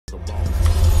We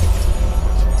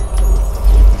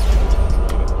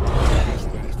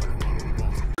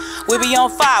be on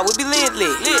fire, we be lit.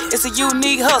 It's a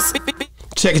unique hustle.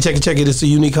 Check it. It's a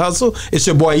unique hustle. It's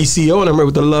your boy ECO, and I'm here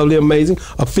with the lovely, amazing,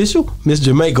 official Miss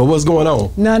Jamaica. What's going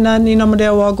on? Nothing. You know,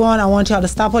 Madeo, what's going on? I want y'all to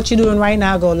stop what you're doing right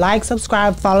now. Go like,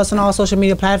 subscribe, follow us on all social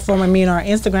media platforms. I mean, our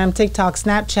Instagram, TikTok,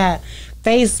 Snapchat,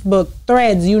 Facebook,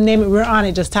 Threads, you name it, we're on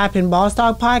it. Just type in Boss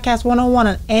Talk Podcast 101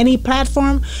 on any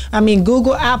platform. I mean,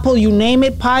 Google, Apple, you name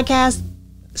it, podcast,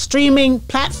 streaming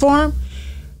platform.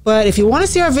 But if you want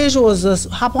to see our visuals, just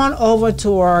hop on over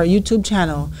to our YouTube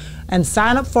channel and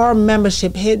sign up for our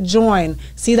membership. Hit join.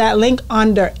 See that link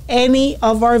under any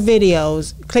of our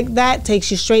videos. Click that,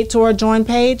 takes you straight to our join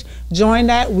page. Join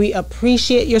that. We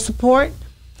appreciate your support.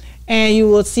 And you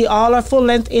will see all our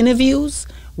full-length interviews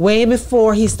way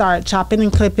before he started chopping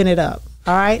and clipping it up.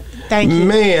 All right? Thank you.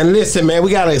 Man, listen, man,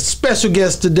 we got a special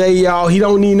guest today, y'all. He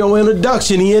don't need no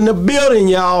introduction. He in the building,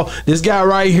 y'all. This guy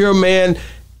right here, man,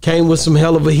 came with some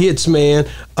hell of a hits, man.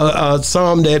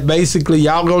 Some that basically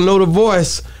y'all gonna know the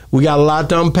voice. We got a lot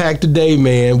to unpack today,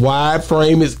 man.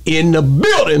 WIDEFRAME is in the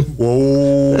building.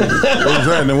 Whoa. What's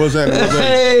happening?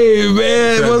 Hey,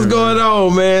 man. What's going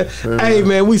on, man? Hey,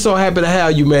 man, we so happy to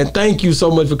have you, man. Thank you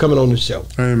so much for coming on the show.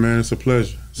 Hey, man, it's a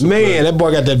pleasure. Man, that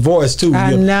boy got that voice too.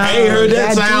 I know. I ain't heard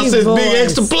that sound since voice. Big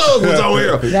Extra Plug was on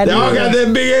here. Y'all got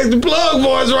that Big Extra Plug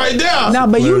voice right there. No,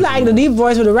 but you like the deep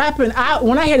voice with the rapping.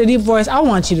 When I hear the deep voice, I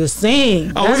want you to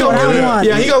sing. Oh, That's what I want.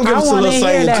 Yeah, he gonna give us a little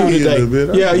singing too today.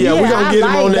 Yeah, we gonna get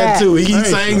him on that too. He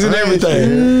sings and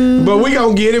everything. But we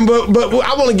gonna get him. But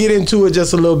I want to get into it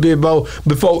just a little bit, Bo.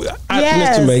 Before yes.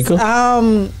 Mr.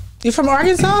 Jamaica. You from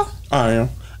Arkansas? I am.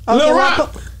 Okay, Little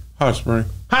Rock. Hot Spring.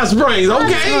 Hot Springs.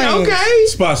 Okay.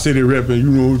 Spot City repping.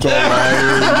 You know what I'm talking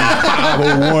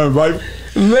about. 501, right?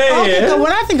 Man. Okay, so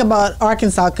when I think about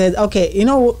Arkansas, because, okay, you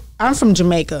know, I'm from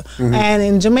Jamaica. Mm-hmm. And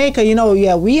in Jamaica, you know,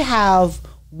 we have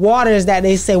waters that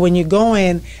they say when you go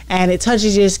in and it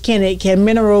touches your skin, it can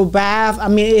mineral bath. I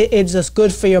mean, it's just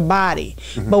good for your body.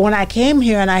 Mm-hmm. But when I came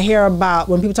here and I hear about,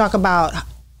 when people talk about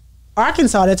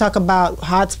Arkansas, they talk about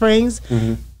hot springs.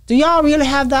 Mm-hmm. Do y'all really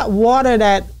have that water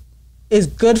that is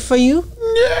good for you?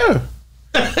 Yeah.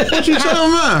 What you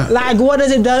talking about? Like, what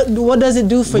does it do? What does it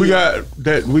do for you? We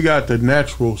got the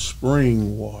natural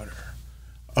spring water.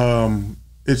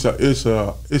 It's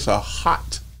a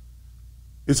hot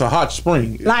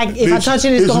spring. Like, if I touch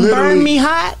it, it's gonna burn me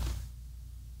hot.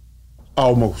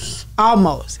 Almost.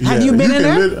 Have you been in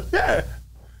there? Yeah.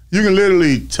 You can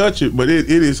literally touch it, but it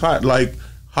is hot, like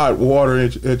hot water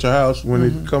at your house when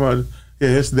it come out. Yeah,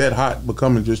 it's that hot, but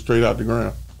coming just straight out the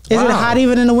ground. Is it hot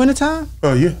even in the wintertime?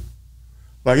 Oh, yeah.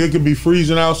 Like, it could be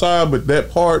freezing outside, but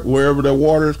that part, wherever that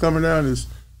water is coming down, is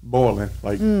boiling.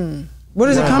 Like, where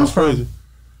does it come from?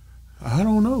 I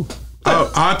don't know.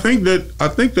 I think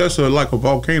that's like a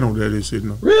volcano that is sitting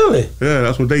there. Really? Yeah,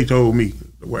 that's what they told me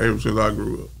ever since I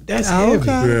grew up. That's heavy.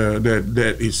 Yeah,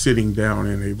 that is sitting down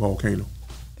in a volcano.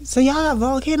 So y'all got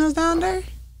volcanoes down there?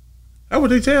 That's what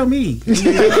they tell me. Let's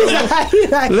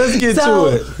get to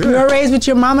it. You were raised with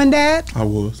your mom and dad? I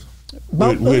was.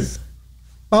 Both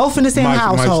in the same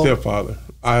household? My stepfather.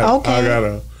 I got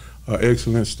an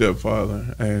excellent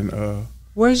stepfather, and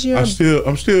where's your? I still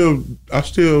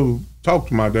talk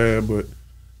to my dad, but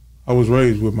I was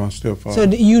raised with my stepfather. So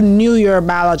you knew your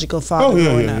biological father?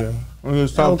 Oh yeah. I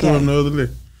just talked to him the other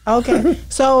day. Okay.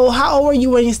 So how old were you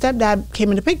when your stepdad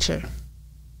came in the picture?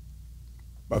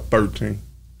 About 13.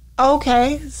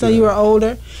 Okay, so you were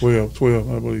older. 12,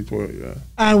 I believe 12, yeah.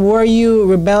 And were you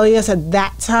rebellious at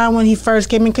that time when he first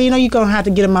came in? Because, you know, you're going to have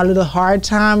to give him a little hard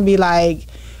time, be like,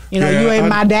 you know, you ain't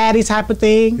my daddy type of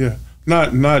thing? Yeah,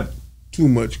 not too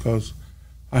much, because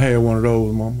I had one of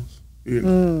those mamas.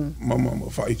 My mama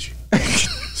will fight you.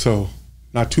 So,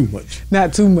 not too much.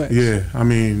 Not too much. Yeah, I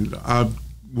mean, I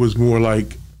was more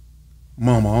like,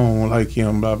 mama, I don't like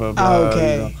him, blah, blah, blah.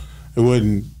 Okay. You know? It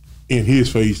wasn't in his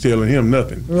face telling him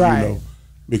nothing, right? You know,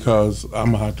 because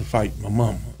I'm gonna have to fight my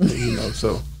mama, you know.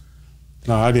 So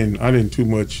no, I didn't too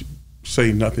much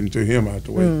say nothing to him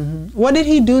afterwards. Mm-hmm. What did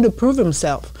he do to prove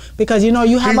himself? Because you know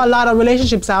you have a lot of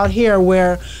relationships out here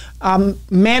where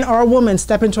men or women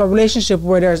step into a relationship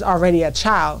where there's already a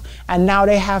child, and now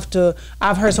they have to.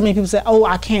 I've heard so many people say, "Oh,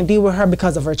 I can't deal with her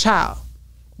because of her child,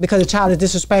 because the child is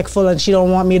disrespectful and she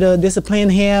don't want me to discipline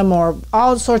him," or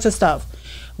all sorts of stuff.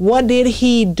 What did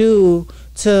he do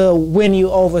to win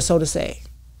you over, so to say?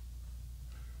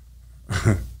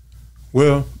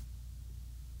 Well,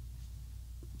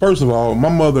 first of all, my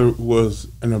mother was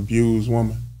an abused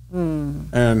woman.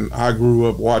 And I grew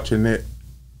up watching that,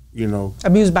 you know.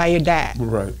 Abused by your dad.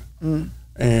 Right.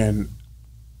 And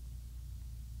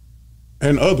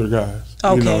and other guys.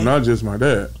 Okay. You know, not just my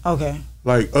dad. Okay.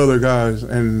 Like other guys,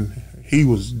 and he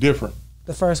was different.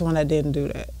 The first one that didn't do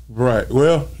that. Right.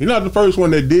 Well, he's not the first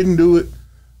one that didn't do it,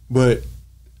 but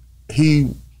he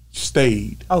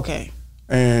stayed. Okay.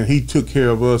 And he took care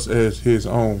of us as his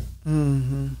own.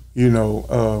 Mm-hmm. You know,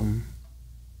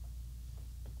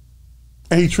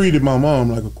 and he treated my mom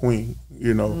like a queen,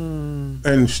 you know.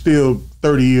 And still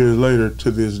 30 years later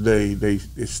to this day,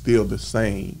 it's still the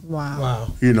same.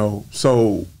 Wow. You know,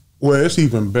 so, well, it's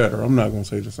even better. I'm not going to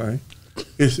say the same.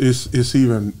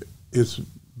 It's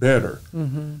better.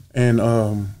 Mm-hmm.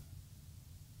 And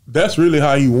that's really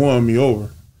how he won me over,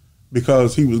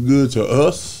 because he was good to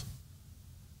us.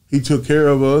 He took care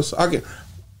of us. I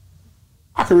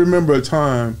can remember a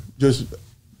time, just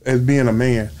as being a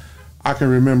man, I can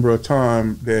remember a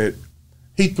time that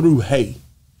he threw hay.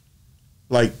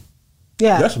 Like,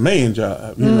 that's a man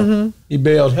job, you know. He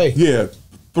baled hay. Yeah,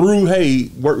 threw hay,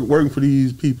 working for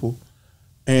these people,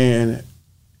 and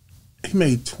he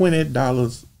made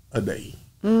 $20 a day.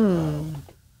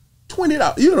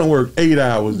 $20. You don't work 8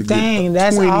 hours to get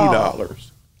that's $20.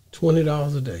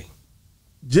 $20 a day.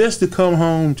 Just to come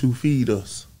home to feed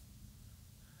us.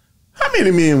 How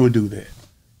many men would do that?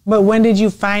 But when did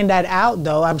you find that out,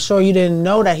 though? I'm sure you didn't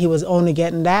know that he was only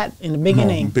getting that in the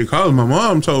beginning. Because my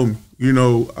mom told me. You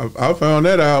know, I found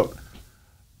that out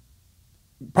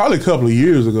probably a couple of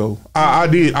years ago.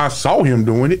 I saw him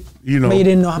doing it, you know. But you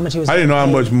didn't know how much he was I didn't know how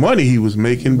much money he was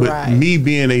making, but Right. me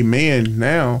being a man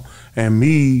now and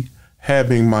me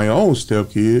having my own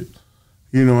stepkid,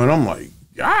 you know, and I'm like,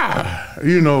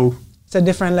 you know. It's a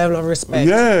different level of respect.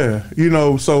 Yeah, you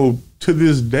know, so to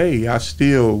this day, I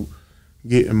still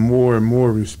getting more and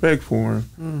more respect for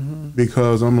him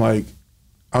because I'm like,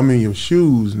 I'm in your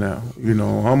shoes now. You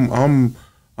know,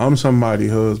 I'm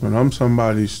somebody's husband. I'm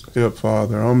somebody's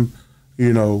stepfather. I'm,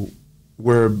 you know,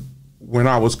 where when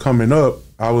I was coming up,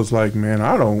 I was like, man,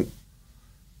 I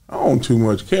don't too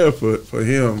much care for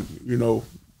him. You know,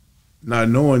 not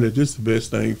knowing that this is the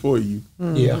best thing for you.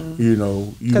 Yeah. You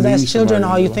know, Because as children,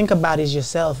 all you think about is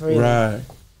yourself, really. Right.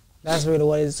 That's really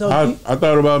what it is. So I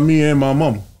thought about me and my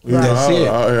mama. You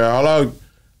Right. know,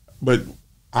 but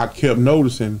I kept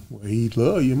noticing, well, he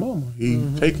love your mama. He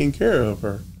taking care of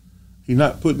her. He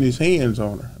not putting his hands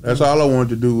on her. That's all I wanted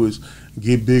to do was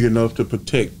get big enough to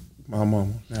protect my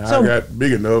mama. Now, So- I got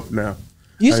big enough now.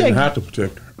 You I said- didn't have to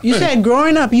protect her. you said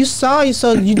growing up,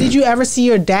 did you ever see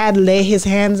your dad lay his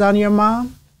hands on your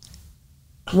mom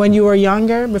when you were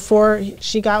younger, before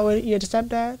she got with your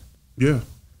stepdad? Yeah.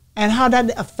 And how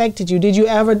that affected you? Did you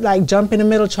ever like jump in the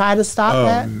middle, try to stop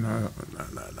that? No.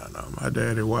 My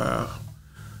daddy, wow.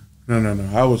 No.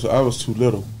 I was too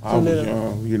little. I was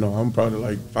young. You know, I'm probably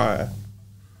like 5.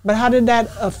 But how did that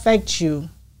affect you?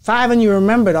 5 and you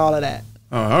remembered all of that.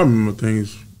 I remember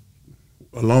things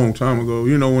a long time ago.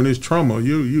 You know, when it's trauma,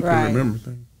 you Right. can remember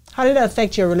things. How did that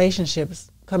affect your relationships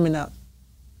coming up?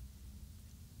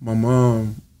 My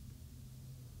mom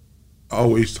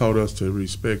always taught us to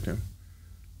respect him.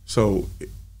 So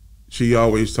she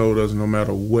always told us no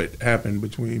matter what happened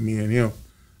between me and him,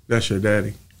 that's your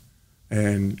daddy.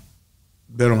 And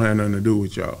that don't have nothing to do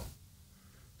with y'all.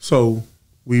 So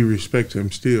we respect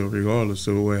him still, regardless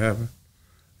of what happened.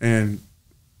 And,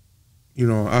 you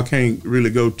know, I can't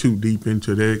really go too deep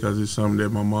into that because it's something that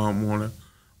my mom want to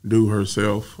do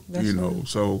herself, you know.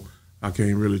 So I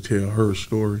can't really tell her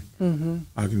story.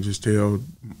 I can just tell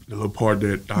the little part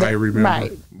that I remember.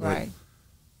 Right, But, right.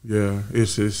 yeah,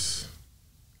 it's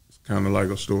kind of like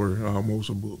a story, almost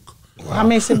a book. Wow. How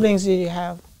many siblings do you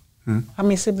have? How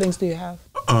many siblings do you have?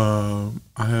 I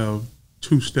have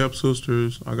 2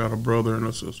 stepsisters. I got a brother and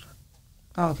a sister.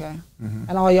 Okay.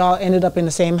 And all y'all ended up in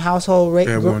the same household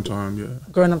At one time, yeah.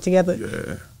 growing up together?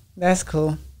 Yeah. That's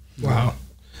cool. Wow.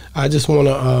 I just want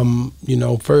to, you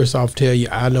know, first off tell you,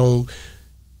 I don't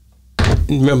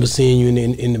remember seeing you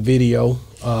in the video.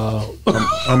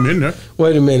 I'm in there.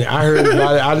 Wait a minute. I heard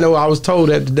about it. I know I was told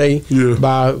that today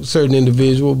by a certain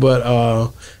individual,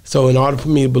 but so in order for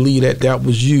me to believe that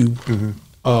was you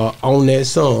on that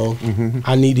song,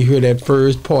 I need to hear that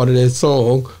first part of that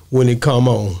song when it come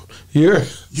on. Yeah.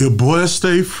 Your boy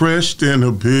stay fresh in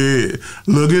the bed,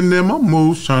 looking at my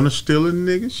moves, trying to steal a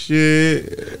nigga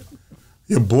shit.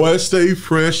 Your boy stay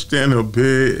fresh in the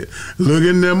bed,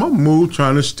 looking at my moves,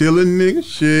 trying to steal a nigga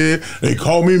shit. They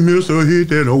call me Mr. Hit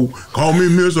That Hoe, call me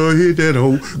Mr. Hit That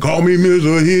Hoe, call me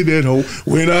Mr. Hit That Hoe.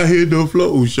 When I hit the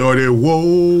floor, shorty,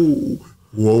 whoa.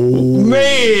 Whoa.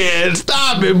 Man,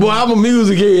 stop it, boy. I'm a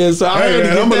music head, so I had to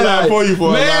get I'm gonna that lie out. for you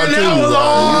for a man, lot, that too, was bro.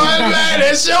 hard, man.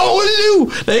 That show was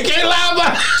you. They can't lie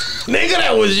about it. Nigga,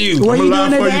 that was you. Were I'm you gonna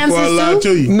doing lie the for you before I lie dances to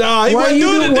too? you. Nah, he Were wasn't you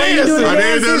doing the were you doing dancing. the I did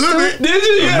that dances little too? bit. Did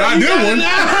you? Yeah, Not you that got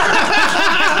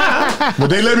one. But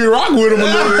they let me rock with him a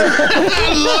little bit. I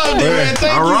love it, man.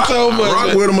 Thank you so much. I rock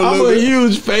man. with him a I'm little a bit.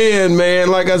 huge fan, man.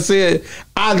 Like I said,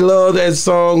 I love that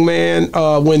song, man.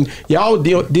 When y'all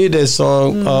did that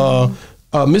song,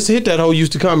 Mr. Hit That Hoe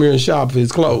used to come here and shop for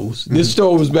his clothes. This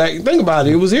store was back. Think about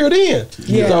it. It was here then.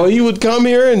 Yeah. So he would come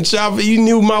here and shop. He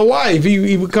knew my wife.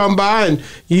 He would come by, and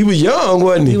he was young,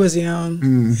 wasn't he? He was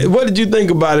young. What did you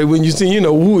think about it when you seen,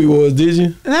 who he was, did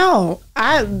you? No,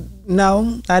 I didn't.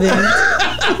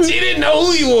 She didn't know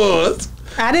who he was.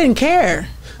 I didn't care.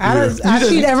 I just-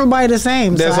 treat everybody the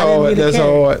same. That's so I hard. didn't really That's care.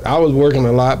 hard. I was working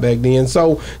a lot back then.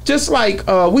 So just like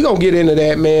we gonna get into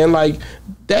that, man. Like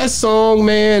that song,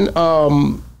 man.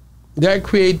 That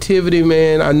creativity,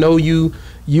 man. I know you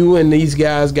and these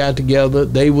guys got together.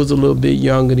 They was a little bit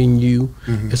younger than you.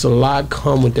 It's a lot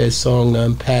come with that song to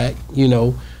unpack.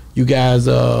 You guys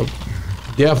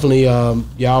definitely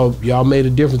y'all made a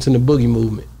difference in the boogie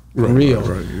movement. For real.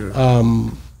 Right, yeah.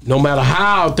 No matter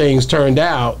how things turned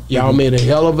out, y'all made a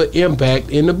hell of an impact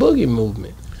in the boogie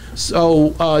movement.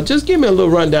 So just give me a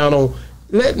little rundown on,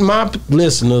 let my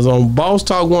listeners on Boss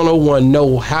Talk 101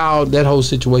 know how that whole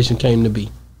situation came to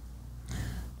be.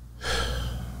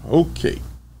 Okay.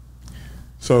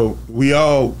 So we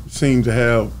all seem to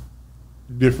have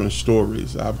different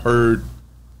stories. I've heard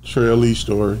Trail Lee's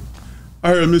story. I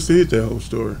heard Mr. Hit That Hoe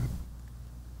story.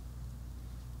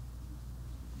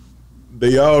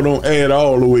 They all don't add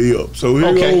all the way up. So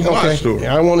here goes my story.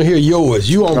 I want to hear yours.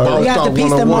 You on Boss You got Talk to piece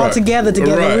them 101. all together to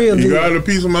get Right. a real You deal. got to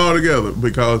piece them all together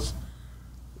because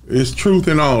it's truth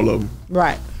in all of them.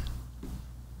 Right.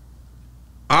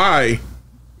 I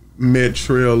met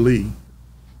Trail Lee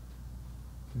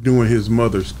doing his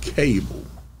mother's cable.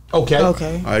 Okay.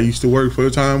 Okay. I used to work for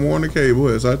Time Warner Cable,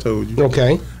 as I told you.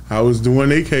 Okay. I was doing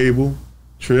their cable.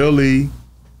 Trail Lee,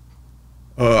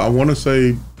 I want to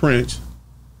say Prince,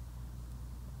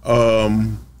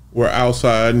 were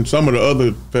outside, and some of the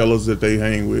other fellas that they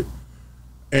hang with.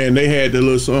 And they had the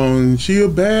little song, "She a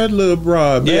bad little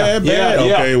broad, bad, bad."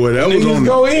 Okay, well that was on.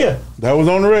 Go in. That was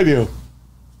on the radio.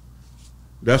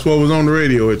 That's what was on the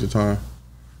radio at the time.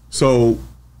 So,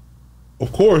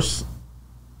 of course,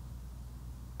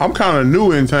 I'm kind of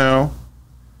new in town.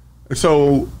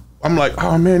 So I'm like,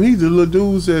 oh man, these are the little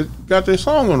dudes that got their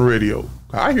song on the radio.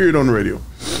 I hear it on the radio.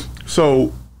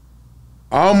 So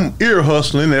I'm ear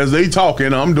hustling as they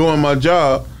talking. I'm doing my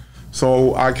job.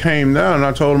 So I came down and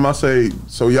I told them, I say,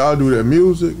 so y'all do that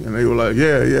music? And they were like,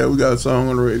 yeah, we got a song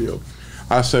on the radio.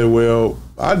 I said, well,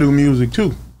 I do music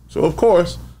too. So of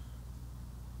course,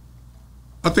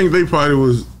 I think they probably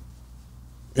was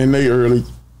in their early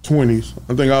 20s.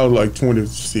 I think I was like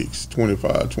 26,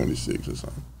 25, 26 or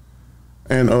something.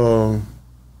 And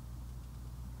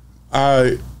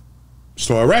I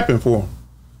started rapping for him.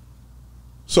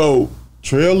 So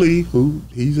Trail Lee,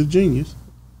 he's a genius,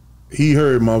 he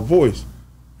heard my voice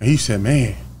and he said,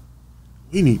 man,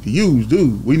 we need to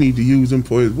use him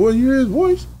for his voice. You hear his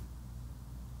voice?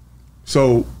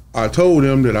 So I told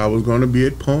him that I was going to be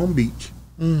at Palm Beach.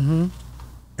 Mm-hmm.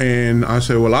 And I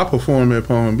said, well, I perform at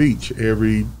Palm Beach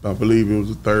every, I believe it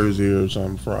was a Thursday or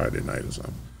something, Friday night or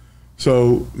something.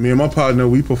 So me and my partner,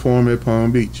 we perform at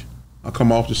Palm Beach. I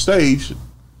come off the stage.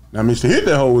 Now, Mr. Hit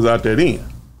That Hoe was out there then.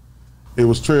 It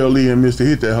was Trail Lee and Mr.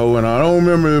 Hit That Hoe, and I don't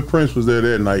remember if Prince was there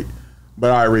that night,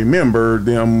 but I remember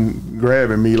them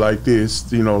grabbing me like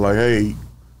this, like, hey,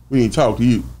 we need to talk to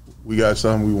you. We got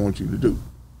something we want you to do.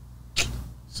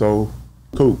 So,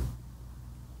 cool.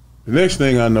 The next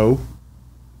thing I know,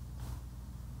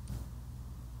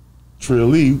 Trail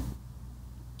Lee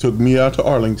took me out to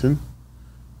Arlington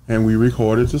and we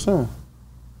recorded the song.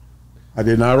 I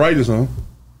did not write the song.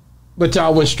 But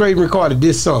y'all went straight and recorded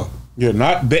this song. Yeah,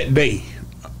 not that day.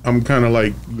 I'm kind of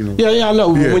like, Yeah, I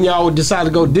know. Yeah. When y'all decided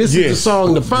to go, this is the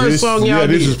song, the first song y'all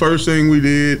did. this is the first thing we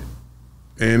did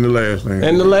and the last thing.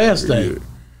 And the last thing. Yeah.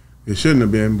 It shouldn't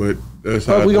have been, but that's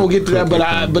how But we're going to get to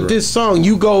that. But this song,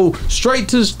 you go straight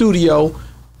to the studio.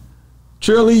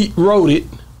 Trail Lee wrote it.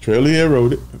 Trail Lee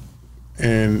wrote it,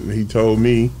 and he told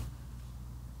me,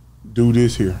 do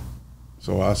this here.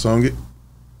 So I sung it.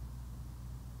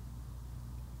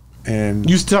 And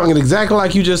You sung it exactly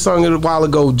like you just sung it a while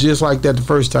ago, just like that the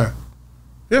first time.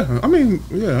 yeah, I mean,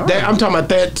 yeah. I'm talking about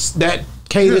that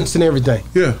cadence and everything.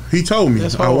 Yeah, he told me,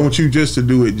 That's I hard. want you just to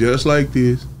do it just like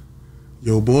this.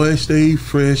 Your boy stay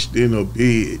fresh in a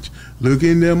bitch.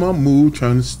 Looking at my mood,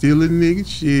 trying to steal a nigga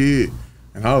shit.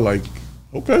 And I was like,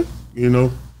 okay,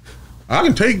 I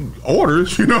can take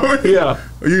orders, Yeah.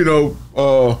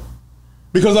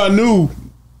 Because I knew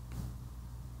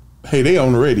hey, they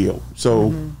on the radio,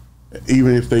 so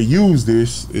even if they use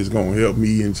this, it's gonna help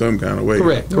me in some kind of way.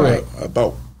 Correct. I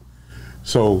thought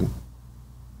so.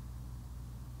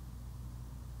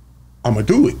 I'm gonna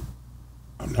do it.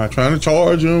 I'm not trying to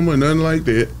charge them or nothing like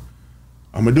that.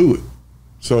 I'm gonna do it.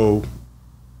 So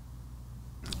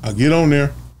I get on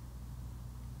there,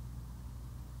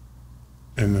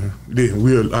 and then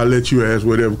I'll let you ask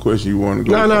whatever question you want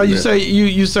to go. No. You say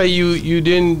you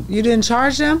didn't. You didn't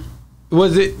charge them?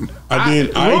 Was it? I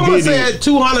did. Roma said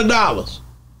 $200.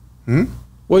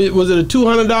 Was it a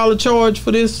 $200 charge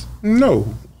for this?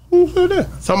 No. Who said that?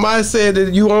 Somebody said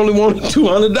that you only wanted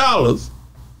 $200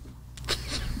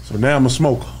 So now I'm a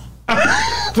smoker.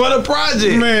 for the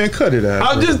project. Man, cut it out.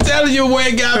 I'm just telling you where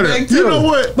it got back to. You know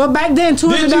what? But back then,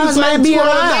 $200 might be a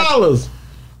lot. $200?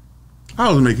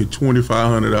 I was making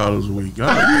 $2,500 a week.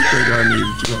 I didn't think I needed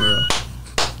 $200.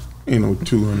 Ain't no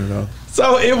 $200.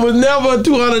 So it was never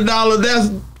 $200. That's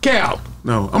cap.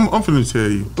 No, I'm finna tell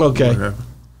you. Okay. What happened.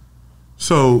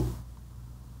 So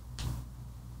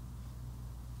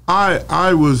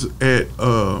I was at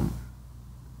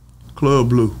Club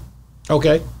Blue.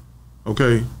 Okay.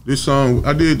 Okay,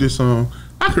 I did this song.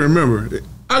 I can remember it.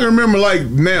 I can remember like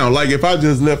now, like if I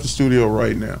just left the studio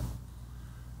right now.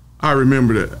 I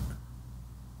remember that.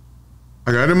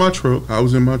 I got in my truck. I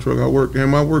was in my truck. I worked in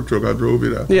my work truck. I drove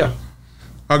it out. Yeah.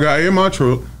 I got in my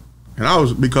truck,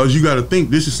 and because you got to think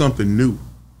this is something new.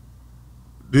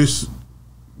 This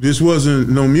wasn't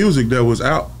no music that was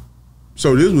out.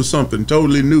 So this was something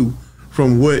totally new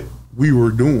from what we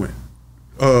were doing.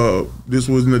 This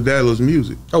was Nadala's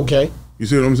music. Okay. You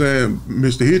see what I'm saying?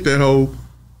 Mr. Hit That Hole.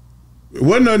 It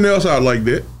wasn't nothing else out like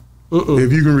that,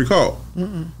 if you can recall.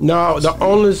 No, the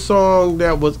only song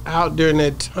that was out during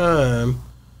that time,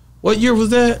 what year was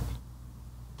that?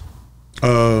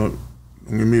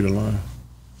 Give me the line.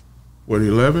 What,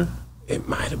 11? It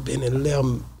might have been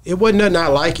 11. It wasn't nothing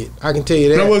out like it. I can tell you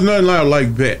that. There was nothing out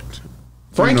like that.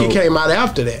 Frankie came out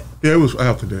after that. Yeah, it was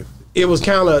after that. It was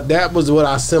kind of, that was what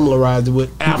I similarized it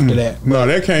with after that. No,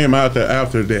 that came out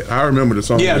after that. I remember the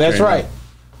song. Yeah, that's right. Out.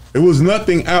 It was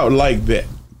nothing out like that.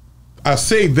 I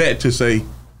say that to say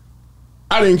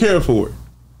I didn't care for it.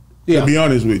 Yeah. To be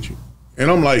honest with you.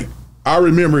 And I'm like, I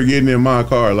remember getting in my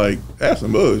car like, that's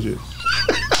some bullshit.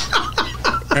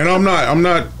 And I'm not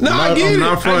No, I get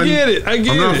it.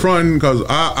 I'm not fronting because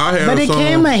I had But a it song.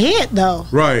 came a hit though.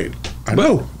 Right. I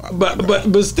know.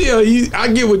 But still,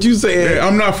 I get what you saying. Yeah,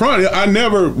 I'm not fronting.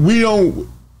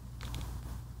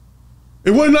 It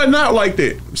wasn't nothing out like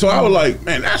that. So I was like,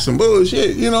 man, that's some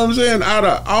bullshit. You know what I'm saying? Out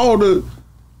of all the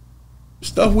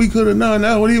stuff we could have done,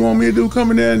 now what do you want me to do? Come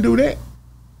in there and do that?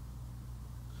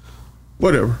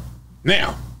 Whatever.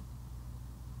 Now,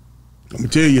 I'm going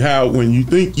to tell you how when you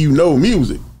think you know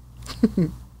music.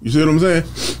 You see what I'm saying?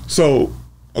 So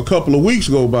a couple of weeks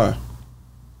go by.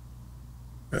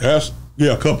 A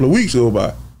couple of weeks go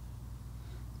by.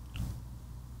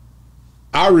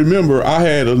 I remember I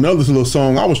had another little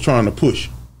song I was trying to push.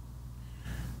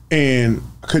 And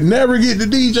I could never get the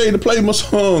DJ to play my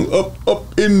song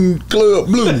up in Club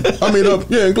Blue. In Club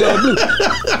Blue.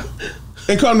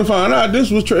 And come to find out, this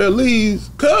was Trey Lee's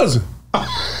cousin.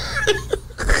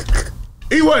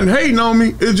 He wasn't hating on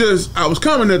me. It's just, I was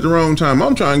coming at the wrong time.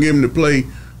 I'm trying to get him to play,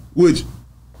 which,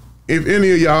 if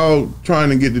any of y'all trying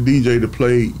to get the DJ to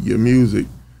play your music,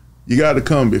 you got to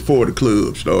come before the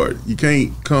club starts. You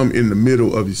can't come in the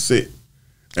middle of your set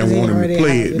and want him to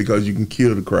play it because you can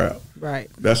kill the crowd. Right.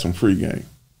 That's some free game.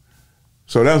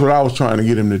 So that's what I was trying to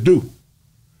get him to do.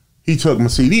 He took my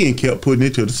CD and kept putting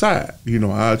it to the side. You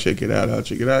know, I'll check it out.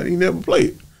 He never played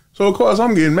it. So, of course,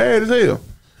 I'm getting mad as hell.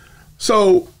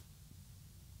 So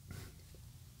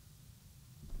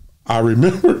I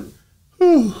remember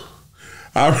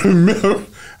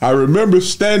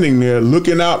standing there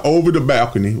looking out over the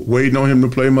balcony, waiting on him to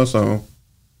play my song,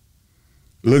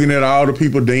 looking at all the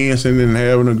people dancing and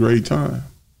having a great time.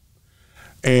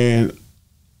 And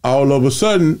all of a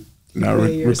sudden, now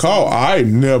recall, I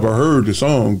never heard the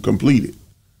song completed.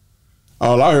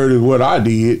 All I heard is what I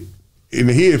did in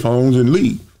the headphones and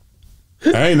leave.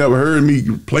 I ain't never heard me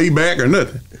play back or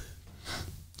nothing.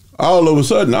 All of a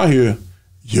sudden, I hear,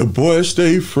 your boy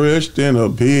stay fresh than a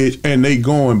bitch, and they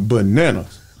going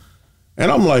bananas.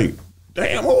 And I'm like,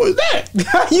 damn, what was that?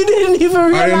 You didn't even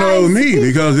realize. I didn't know it was me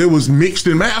because it was mixed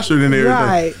and mastered and everything.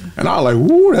 Right. And I was like,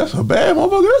 woo, that's a bad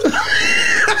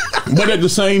motherfucker. But at the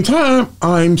same time,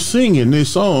 I'm singing this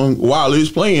song while it's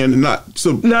playing and not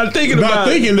thinking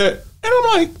that. And I'm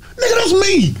like, nigga, that's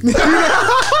me.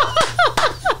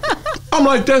 I'm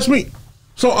like, that's me.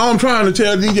 So I'm trying to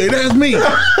tell DJ, that's me.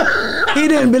 He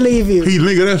didn't believe you.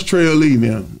 Nigga, that's Trey Lee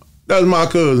now. That's my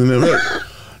cousin. Nigga,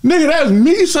 Nigga, that's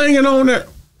me singing on that.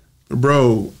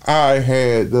 Bro, I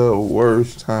had the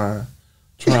worst time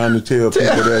trying to tell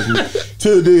people that's me.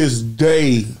 To this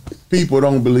day, people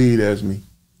don't believe that's me.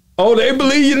 Oh, they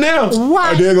believe you now.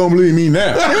 Why? They're gonna believe me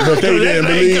now, but they didn't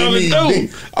believe me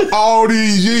all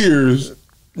these years.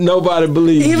 Nobody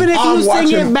believes. Even if you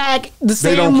sing it back the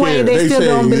same way, they still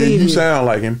don't believe you. You Sound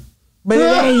like him, but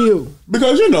it ain't you.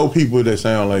 Because you know people that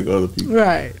sound like other people,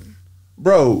 Right?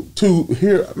 bro. To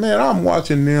hear, man, I'm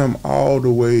watching them all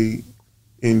the way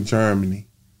in Germany,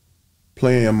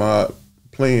 playing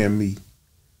me,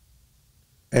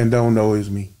 and don't know it's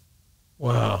me.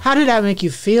 Wow. How did that make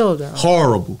you feel, though?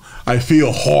 Horrible. I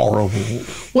feel horrible.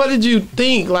 What did you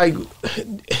think? Like,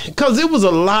 because it was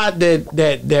a lot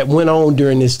that went on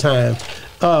during this time.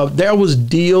 There was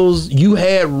deals. You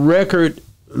had record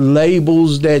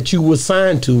labels that you were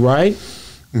signed to, right?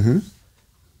 Mm-hmm.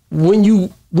 When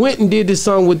you went and did this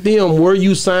song with them, were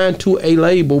you signed to a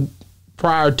label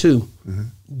prior to,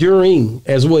 during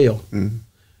as well? Mm-hmm.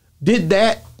 Did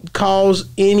that cause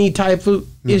any type of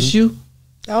issue?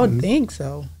 I would think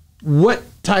so. What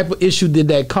type of issue did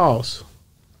that cause?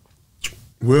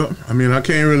 Well, I mean, I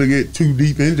can't really get too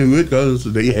deep into it because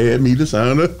they had me to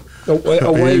sign a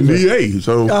waiver. NDA.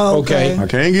 So okay. I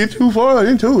can't get too far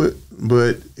into it,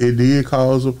 but it did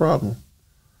cause a problem.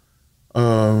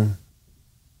 Because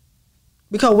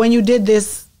when you did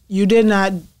this, you did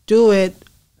not do it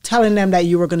telling them that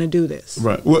you were going to do this.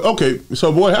 Right. Well, okay. So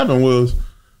what happened was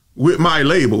with my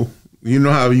label, you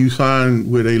know how you sign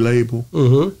with a label,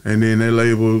 and then that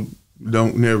label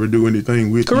don't never do anything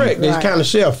with Correct. you. It's kind of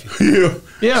shelf.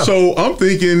 Yeah. So I'm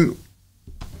thinking,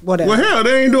 Whatever. well, hell,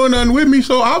 they ain't doing nothing with me,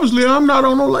 so obviously I'm not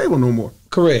on no label no more.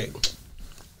 Correct.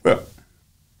 Well,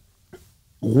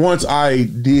 once I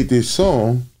did this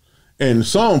song, and the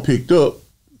song picked up,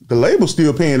 the label's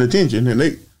still paying attention, and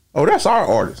that's our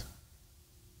artist.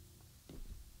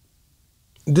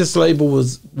 This label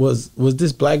was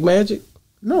this Black Magic?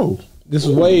 No. This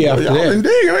was way after Y'all that. been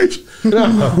dig, ain't you?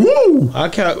 No. Woo! I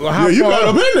can't. Yeah, you got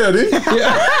up in there, didn't you?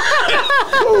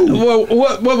 Well,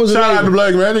 what was Shout out to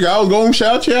Black Magic. I was going to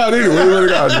shout you out anyway. What they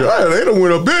got to do? They done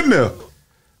went up in there.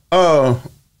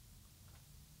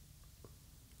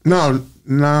 No.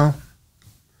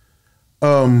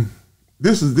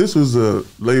 This was a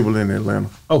label in Atlanta.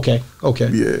 Okay.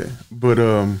 Yeah, but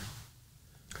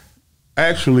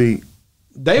actually,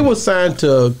 they were signed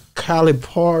to Colley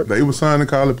Park. they were signed to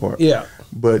Colley Park. Yeah.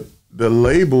 But the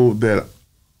label that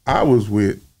I was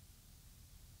with,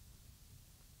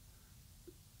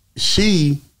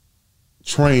 she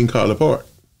trained Colley Park.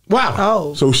 Wow.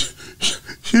 Oh. So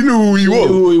she knew who he was.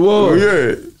 Knew who he was.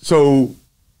 Yeah. So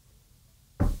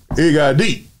it got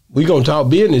deep. We gonna talk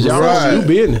business, y'all. Right. Do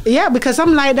business. Yeah, because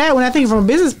something like that, when I think from a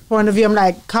business point of view, I'm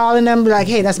like calling them, like,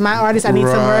 hey, that's my artist. I need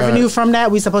some Right. revenue from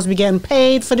that. We supposed to be getting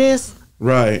paid for this.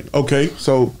 Right. Okay.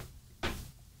 So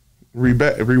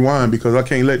rewind because I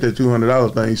can't let that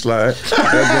 $200 thing slide.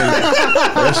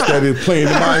 That started playing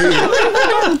in my head.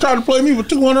 Don't try to play me with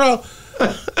 $200.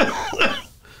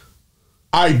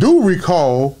 I do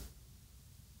recall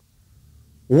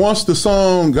once the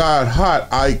song got hot,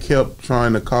 I kept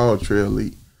trying to call Trail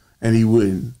Lee, and he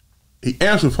wouldn't. He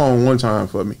answered the phone one time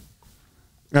for me,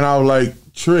 and I was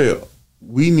like, Trail,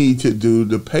 we need to do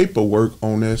the paperwork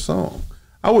on that song.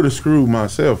 I would have screwed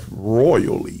myself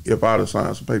royally if I'd have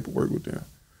signed some paperwork with them.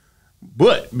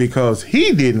 But because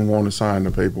he didn't want to sign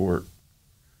the paperwork,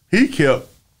 he kept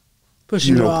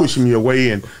pushing me away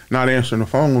and not answering the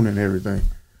phone and everything.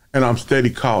 And I'm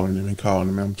steady calling him. I'm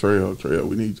Trail,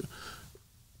 we need you.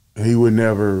 And he would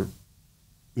never,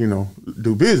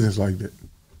 do business like that.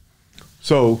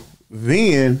 So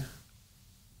then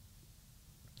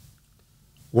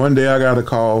one day I got a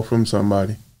call from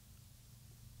somebody.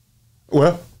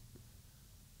 Well,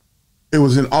 it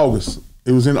was in August.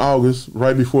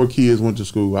 Right before kids went to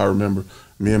school. I remember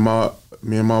me and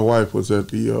my wife was at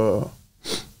the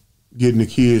getting the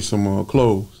kids some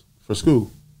clothes for school,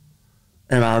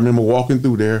 and I remember walking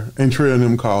through there, and Trey and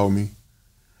them called me,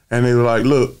 and they were like,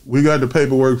 "Look, we got the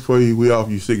paperwork for you. We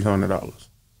offer you $600."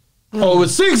 Oh,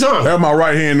 it's $600. That's my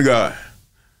right hand guy.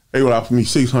 They would offer me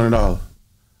 $600.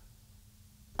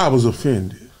 I was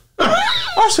offended.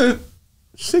 I said,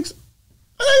 $600.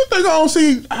 You think I don't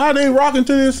see how they rocking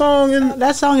to this song? And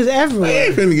That song is they everywhere.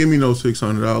 ain't finna give me no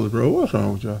 $600, bro. What's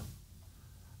wrong with y'all?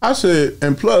 I said,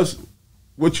 and plus,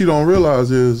 what you don't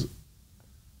realize is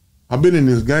I've been in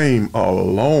this game a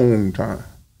long time.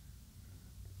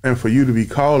 And for you to be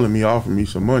calling me, offering me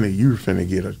some money, you finna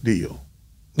get a deal.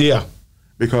 Yeah.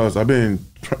 Because I've been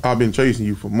chasing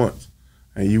you for months,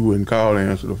 and you wouldn't call and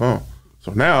answer the phone.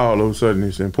 So now all of a sudden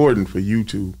it's important for you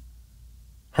to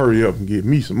hurry up and get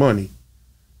me some money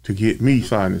to get me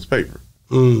signed this paper.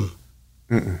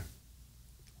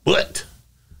 But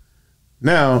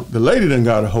now the lady done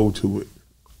got a hold to it.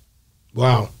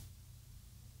 Wow.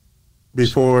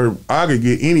 Before I could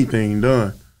get anything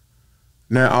done,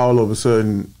 now all of a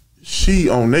sudden she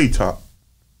on they top,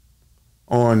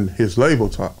 on his label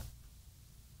top.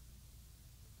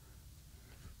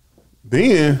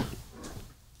 Then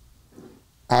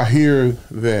I hear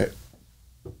that,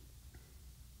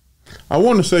 I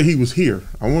want to say he was here.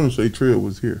 I want to say Trill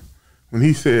was here when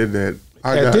he said that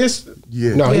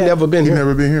Yeah. No, he never been here. He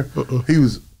never been here. He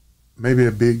was maybe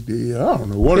a Big D. I don't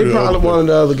know. One of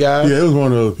the other guys. Yeah, it was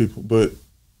one of the other people. But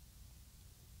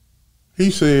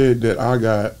he said that I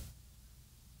got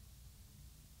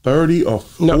 $30,000 or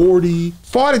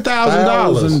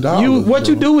 $40,000. What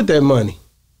you do with that money?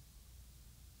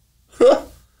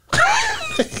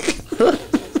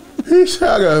 He said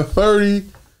I got 30.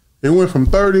 It went from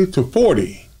 30 to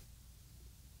 40.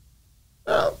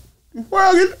 Well,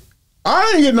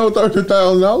 I ain't get no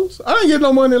 $30,000. I didn't get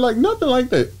no money like nothing like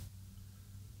that.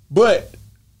 But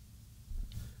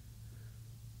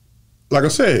like I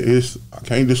said, I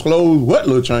can't disclose what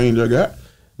little change I got,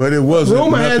 but it wasn't.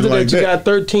 Rumor has it like that you got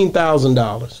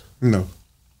 $13,000. No,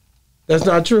 that's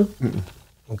not true.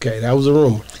 Okay, that was a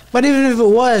rumor. But even if it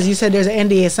was, you said there's an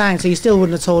NDA signed, so you still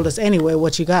wouldn't have told us anyway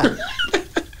what you got.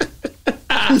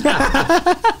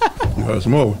 That's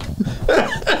more.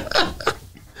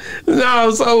 No,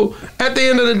 so at the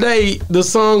end of the day, the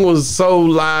song was so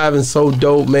live and so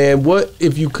dope, man. What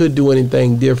if you could do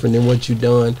anything different than what you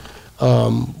done?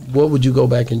 What would you go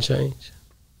back and change?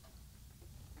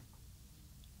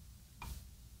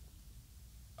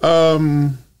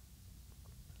 Well,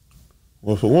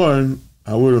 for one,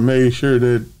 I would have made sure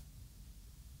that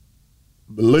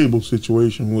the label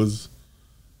situation was,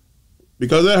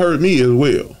 because that hurt me as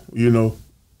well, you know,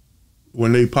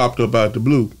 when they popped up out the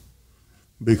blue.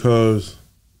 Because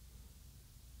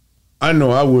I know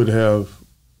I would have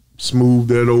smoothed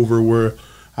that over where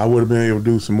I would have been able to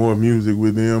do some more music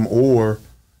with them or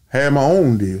had my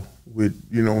own deal with,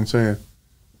 you know what I'm saying?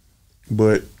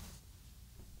 But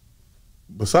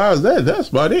besides that, that's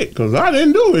about it, because I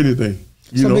didn't do anything.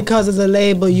 So because of the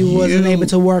label, you wasn't able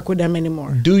to work with them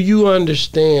anymore. Do you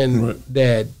understand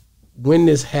that when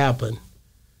this happened,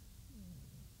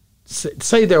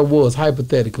 say there was,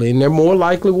 hypothetically, and there more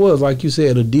likely was, like you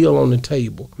said, a deal on the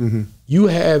table. You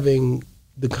having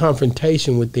the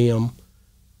confrontation with them,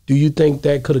 do you think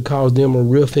that could have caused them a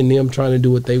rift in them trying to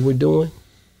do what they were doing?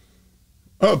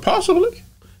 Possibly.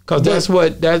 Because that's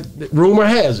what that rumor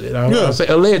has it. I'll say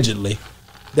allegedly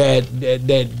that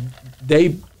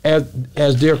they,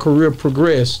 as their career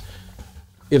progressed,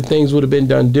 if things would have been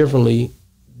done differently,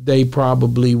 they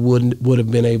probably would have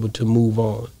been able to move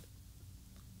on.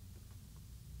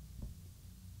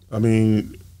 I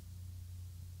mean,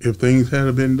 if things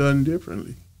had been done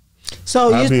differently.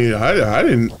 So I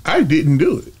didn't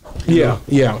do it. Yeah.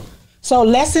 So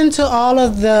lesson to all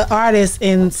of the artists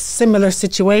in similar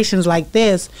situations like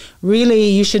this, really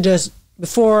you should just,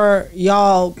 before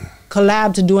y'all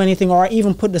collab to do anything or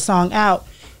even put the song out,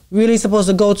 really supposed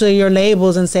to go to your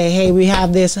labels and say, hey, we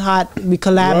have this hot, we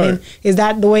collabing. Right. Is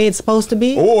that the way it's supposed to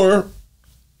be? Or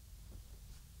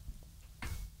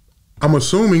I'm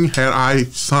assuming had I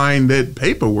signed that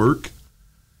paperwork,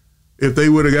 if they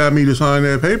would have got me to sign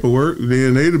that paperwork,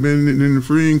 then they'd have been in the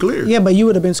free and clear. Yeah, but you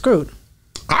would have been screwed.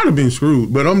 I'd have been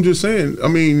screwed. But I'm just saying, I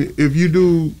mean, if you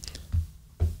do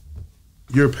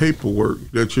your paperwork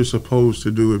that you're supposed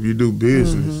to do, if you do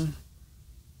business,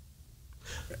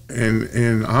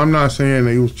 and I'm not saying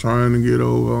they was trying to get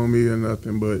over on me or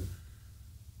nothing, but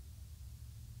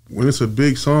when it's a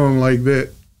big song like that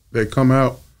come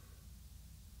out,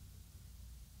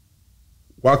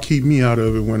 why keep me out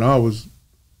of it when I was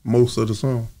most of the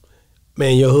song?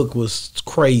 Man, your hook was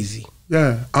crazy.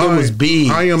 Yeah, it was big.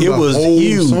 It was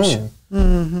huge. Song.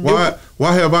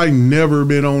 Why have I never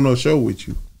been on a show with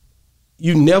you?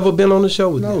 You never been on a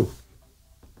show with them?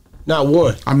 Not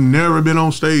one. I've never been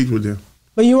on stage with them.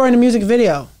 But you were in a music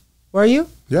video, were you?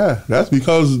 Yeah, that's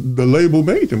because the label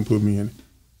made them put me in it.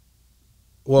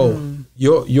 Whoa,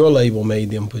 your label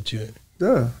made them put you in it.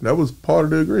 Yeah, that was part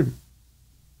of the agreement.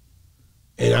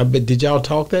 And I bet, did y'all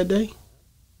talk that day?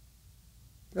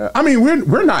 I mean,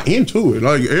 we're not into it.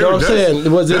 Like, you know what I'm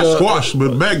saying? Was it squashed?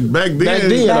 But back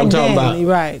then, I'm talking about.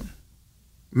 Right.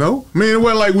 No, I mean, it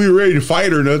wasn't like we were ready to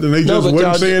fight or nothing. They just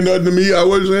wasn't saying nothing to me. I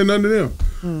wasn't saying nothing to them.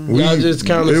 Y'all just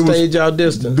kind of stayed y'all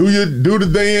distance. Do the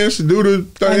dance, do the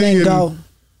thing, and then go.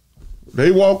 They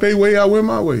walked their way, I went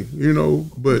my way. You know,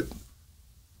 but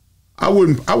I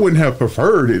wouldn't have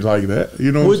preferred it like that.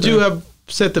 You know, would you have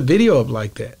set the video up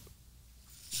like that?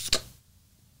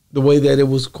 The way that it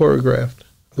was choreographed,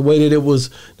 the way that it was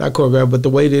not choreographed, but the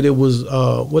way that it was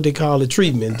what they call it,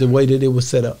 treatment, the way that it was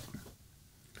set up.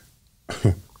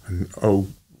 Oh,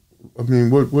 I mean,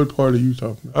 what part are you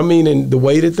talking about? I mean, and the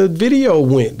way that the video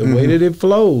went, the way that it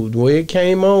flowed, the way it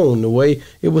came on, the way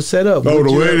it was set up. Oh,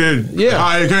 the way that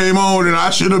how it came on, and I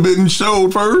should have been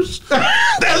showed first.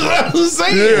 That's what I'm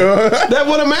saying. Yeah. That's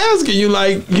what I'm asking you.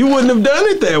 Like, you wouldn't have done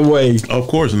it that way. Of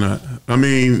course not. I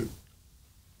mean,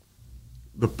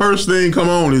 the first thing come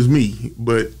on is me,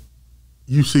 but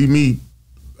you see me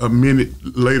a minute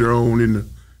later on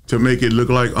to make it look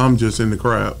like I'm just in the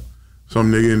crowd,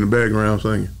 some nigga in the background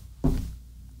singing.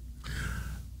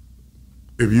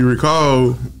 If you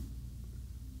recall,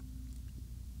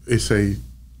 it's a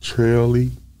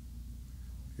Traily,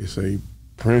 it's a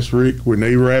Prince Rick when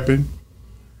they rapping.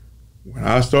 When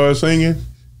I start singing,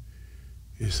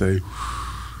 it's a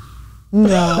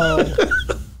No.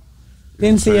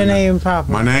 Didn't see your name pop up.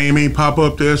 My name ain't pop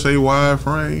up there, say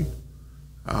WIDEFRAME.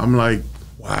 I'm like,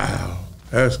 wow,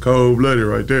 that's cold blooded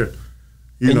right there.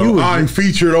 You know, I'm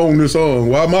featured on the song.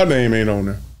 Why my name ain't on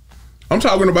there? I'm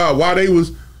talking about why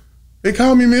they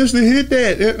call me Mr. Hit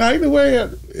That. Like the way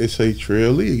it say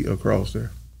Traily across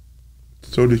there,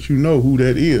 so that you know who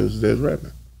that is that's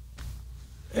rapping.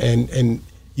 And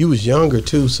you was younger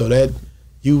too, so that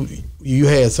you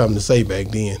had something to say back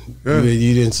then. Yeah.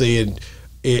 You didn't say it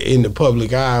in the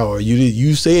public eye, or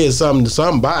you said something to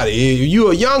somebody. You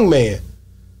a young man,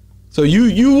 so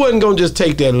you wasn't gonna just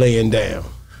take that laying down.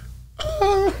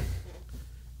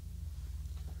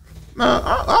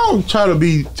 I don't try to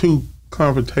be too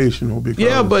confrontational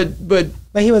because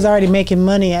but he was already making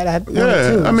money at that point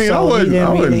too. I mean, so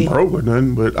I wasn't broke or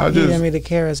nothing, but I he just didn't really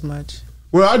care as much.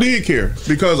 Well, I did care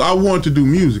because I wanted to do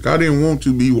music. I didn't want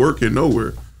to be working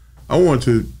nowhere. I wanted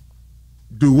to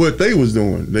do what they was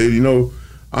doing. They, you know,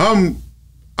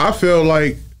 I felt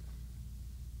like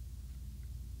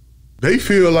they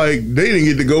feel like they didn't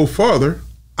get to go farther.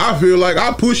 I feel like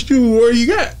I pushed you where you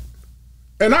got,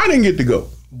 and I didn't get to go.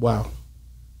 Wow.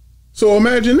 So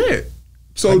imagine that.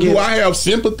 So do I have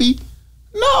sympathy?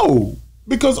 No,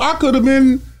 because I could have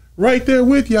been right there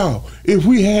with y'all if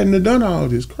we hadn't have done all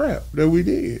this crap that we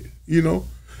did. You know,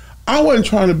 I wasn't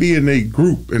trying to be in a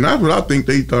group, and that's what I think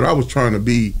they thought I was trying to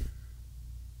be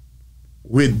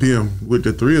with them, with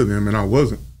the three of them, and I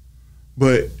wasn't.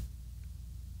 But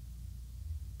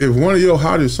if one of your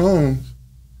hottest songs,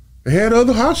 they had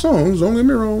other hot songs, don't get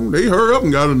me wrong, they hurried up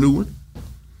and got a new one.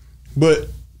 But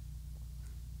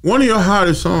one of your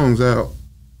hottest songs out,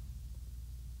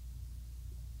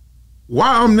 why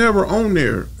I'm never on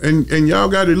there, and y'all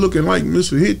got it looking like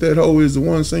Mr. Hit That Hoe is the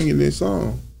one singing this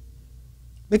song?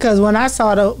 Because when I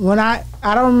saw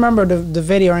I don't remember the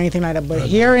video or anything like that, but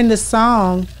hearing the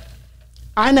song,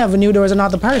 I never knew there was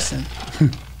another person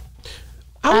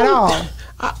at all.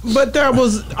 But there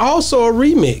was also a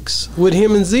remix with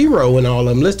him and Zero and all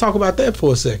of them. Let's talk about that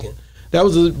for a second. That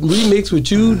was a remix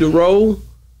with you, Dero,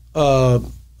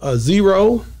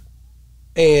 Zero,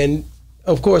 and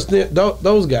of course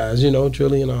those guys, you know,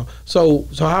 Trilly and all. So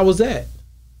how was that?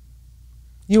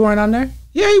 You weren't on there?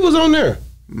 Yeah, he was on there.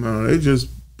 No, they just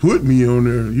put me on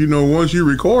there. You know, once you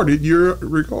record it, you're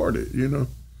recorded, you know.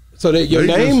 So that your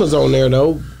name was on there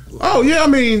though. Oh yeah, I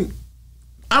mean,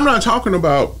 I'm not talking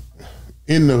about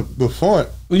in the font.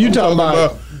 Well, you talking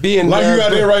about being like there, you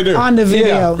got it right there on the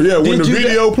video. Yeah, when the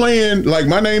video playing, like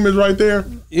my name is right there.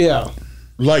 Yeah,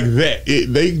 like that.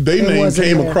 They name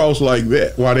came across like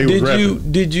that while they was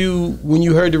rapping. Did you when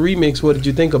you heard the remix? What did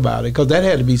you think about it? Because that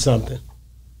had to be something.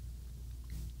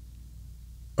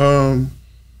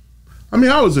 I mean,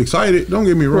 I was excited. Don't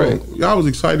get me wrong. Right. I was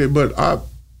excited, but I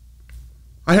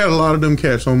had a lot of them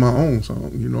cats on my own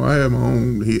song. You know, I had my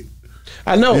own hit.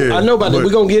 I know about that.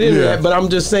 We're gonna get into that, but I'm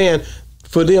just saying,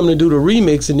 for them to do the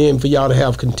remix and then for y'all to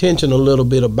have contention a little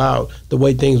bit about the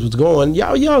way things was going,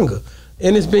 y'all younger,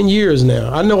 and it's been years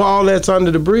now. I know all that's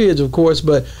under the bridge, of course,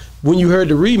 but when you heard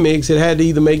the remix, it had to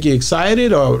either make you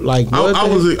excited or like.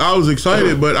 I was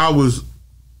excited, but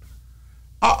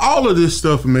all of this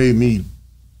stuff made me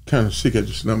kind of sick at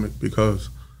the stomach because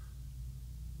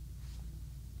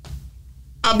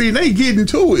I mean they get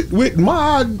into it with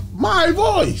my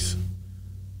voice.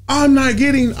 I'm not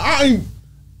getting.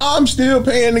 I'm still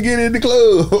paying to get in the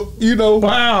club. You know.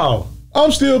 Wow.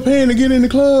 I'm still paying to get in the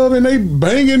club, and they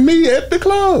banging me at the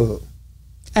club.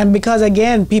 And because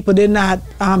again, people did not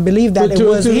believe that it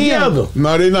was him. Together.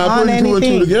 No, they're not putting two and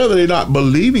two together. They're not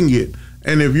believing it.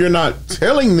 And if you're not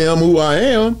telling them who I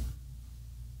am,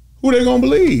 who they gonna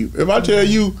believe? If I tell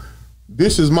you,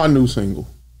 this is my new single.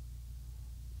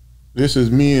 This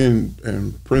is me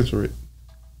and Prince Rick.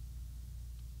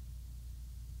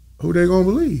 who they gonna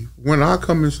believe when I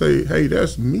come and say, hey,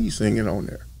 that's me singing on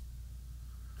there?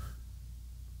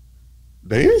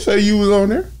 They didn't say you was on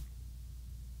there.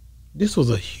 This was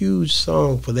a huge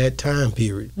song for that time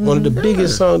period. One of the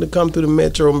biggest songs to come through the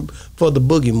Metro for the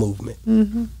boogie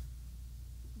movement.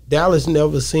 Dallas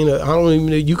never seen I don't even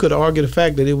know, you could argue the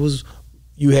fact that it was,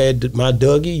 you had My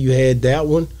Dougie, you had that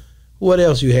one. What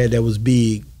else you had that was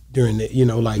big during the, you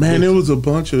know, like. Man, there was a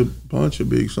bunch of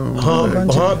big songs.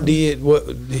 Hump did what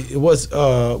it was,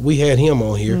 we had him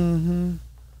on here.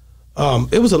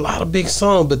 It was a lot of big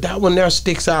songs, but that one there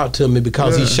sticks out to me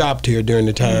because he shopped here during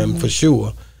the time for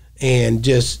sure. And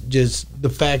just the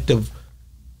fact of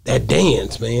that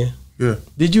dance, man. Yeah.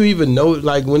 Did you even know,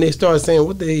 like, when they started saying,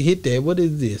 what they hit that, what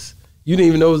is this? You didn't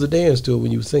even know it was a dance to it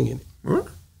when you were singing it. What?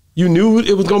 You knew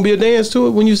it was going to be a dance to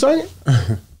it when you sang it?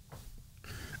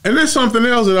 And there's something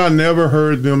else that I never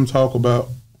heard them talk about.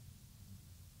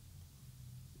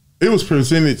 It was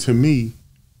presented to me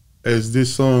as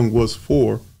this song was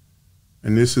for,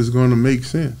 and this is going to make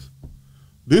sense.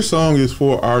 This song is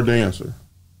for our dancer.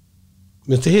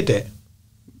 Mr. Hit That.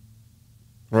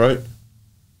 Right?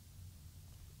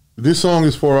 This song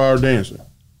is for our dancer.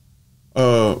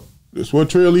 That's what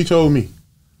Trey Lee told me.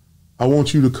 I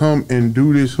want you to come and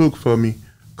do this hook for me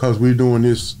because we're doing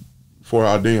this for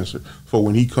our dancer. For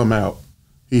when he come out,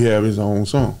 he have his own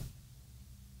song.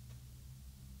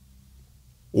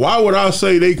 Why would I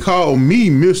say they call me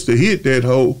Mr. Hit That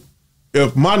Hoe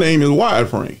if my name is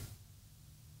WIDEFRAME?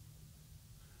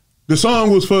 The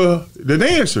song was for the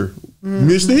dancer,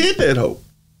 Mr. Hit That Hoe.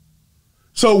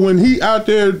 So when he out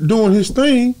there doing his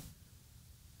thing,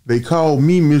 they call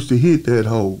me Mr. Hit That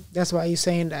Hoe. That's why you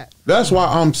saying that. That's why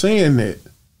I'm saying that.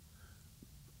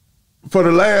 For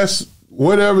the last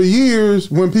whatever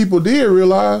years, when people did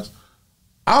realize,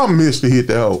 I'm Mr. Hit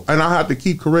That Hoe. And I have to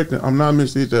keep correcting, I'm not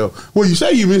Mr. Hit That Hoe. Well, you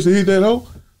say you Mr. Hit That Hoe.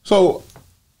 So,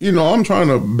 you know, I'm trying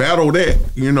to battle that,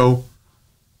 you know,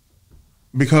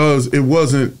 because it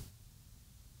wasn't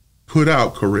put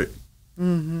out correct.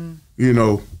 You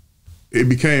know, it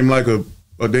became like a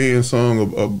dance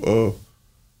song of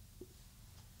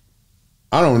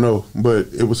I don't know, but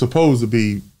it was supposed to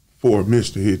be for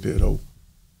Mr. Hit That Hoe.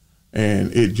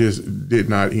 And it just did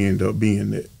not end up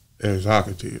being that, as I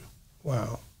could tell.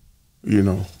 Wow. You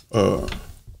know,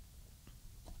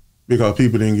 because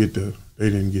people didn't get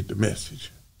the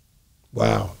message.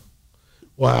 Wow.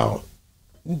 Wow.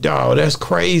 Dog, that's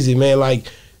crazy, man. Like,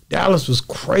 Dallas was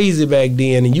crazy back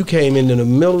then, and you came into the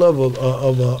middle of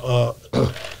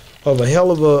a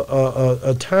hell of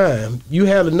a time. You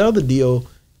had another deal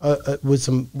with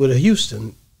a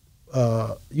Houston.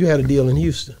 You had a deal in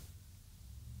Houston.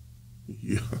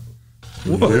 Yeah.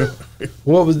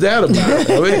 What was that about?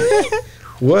 I mean,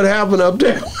 what happened up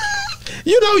there?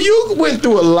 You know, you went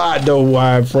through a lot though,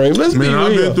 WIDEFRAME. Let's be real.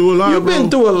 I've been through a lot. You've been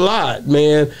through a lot,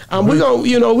 man. We gonna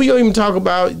even talk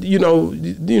about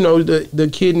the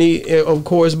kidney, of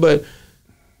course, but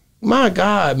my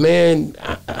God, man,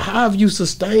 how have you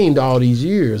sustained all these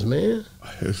years, man?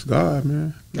 It's God,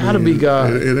 man. Gotta be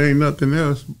God. It ain't nothing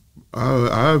else.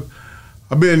 I've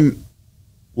been,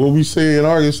 what we say in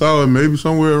Arkansas and maybe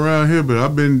somewhere around here, but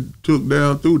I've been took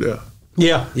down through there.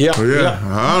 Yeah.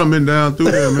 I done been down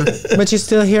through there, man. But you're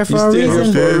still here for a reason.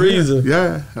 Here for a reason.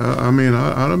 Yeah, I mean,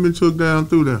 I done been took down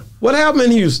through there. What happened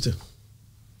in Houston?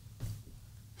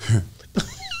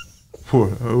 Boy,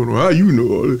 I don't know how you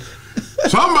know all this.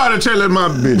 Somebody telling my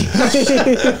business.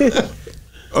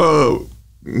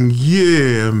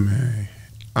 Yeah, man.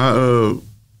 I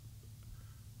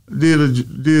did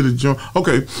a joint.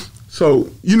 Okay, so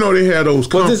you know they had those.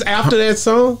 Was this after that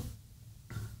song?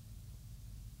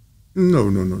 No.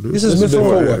 This is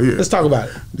before. Yeah. Let's talk about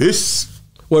it. This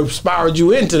what inspired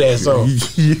you into that song?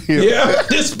 Yeah,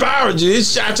 this inspired you. It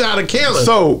shot you out of killing.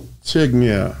 So check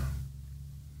me out.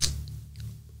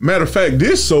 Matter of fact,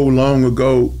 this so long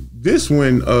ago. This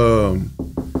when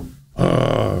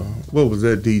what was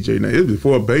that DJ name? It was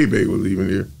before Baby was even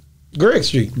here. Greg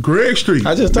Street.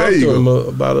 I just talked to him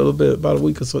about a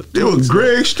week or so. It was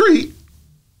Greg Street.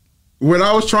 When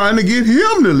I was trying to get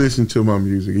him to listen to my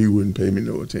music, he wouldn't pay me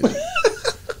no attention.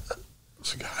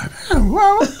 Goddamn,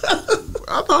 well,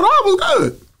 I thought I was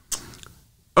good.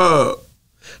 How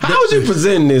was you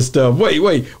presenting this stuff?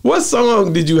 Wait. What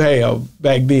song did you have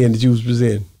back then that you was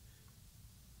presenting?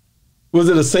 Was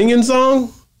it a singing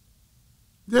song?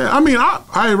 Yeah, I mean,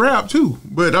 I rap too,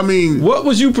 but I mean, what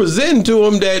was you presenting to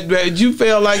them that you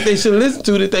felt like they should listen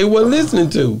to that they weren't listening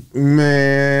to?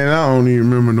 Man, I don't even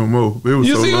remember no more. It was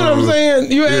you see what I'm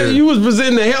saying? You was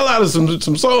presenting the hell out of some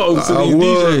songs to these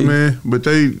DJs, man, but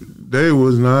they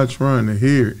was not trying to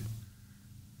hear it.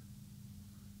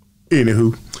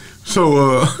 Anywho,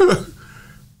 So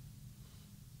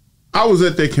I was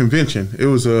at that convention. It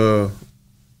was a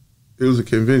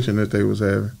convention that they was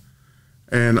having,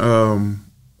 and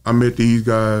I met these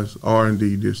guys,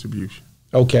 R&D Distribution.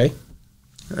 Okay.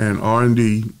 And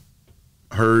R&D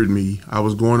heard me. I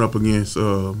was going up against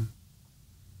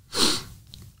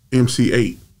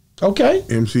MC8. Okay.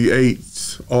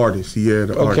 MC8's artist. He had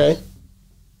an artist.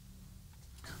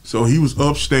 So he was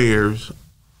upstairs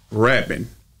rapping.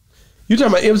 You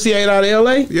talking about MC8 out of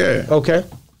LA? Yeah. Okay.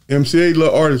 MC8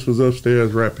 little artist was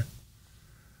upstairs rapping.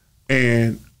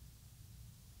 And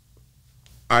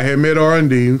I had met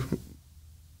R&D,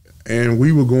 and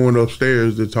we were going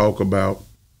upstairs to talk about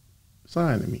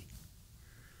signing me.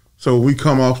 So we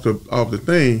come off the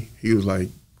thing. He was like,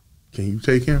 "Can you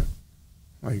take him?"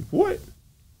 Like, what?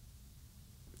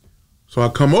 So I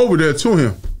come over there to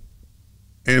him,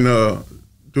 and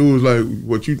dude was like,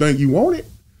 "What, you think you want it?"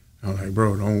 I'm like,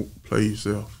 "Bro, don't play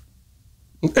yourself.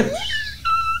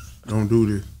 Don't do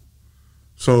this."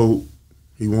 So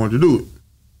he wanted to do it.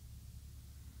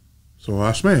 So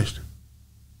I smashed him.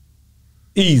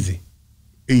 Easy.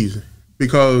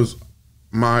 Because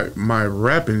my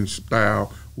rapping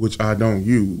style, which I don't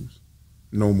use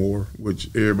no more, which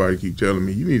everybody keep telling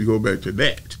me, you need to go back to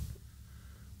that.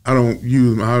 I don't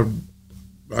use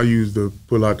I use the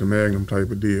pull out the magnum type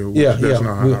of deal. That's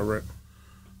not how I rap.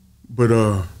 But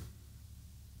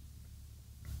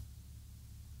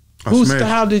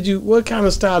what kind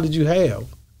of style did you have?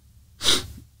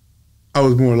 I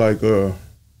was more like that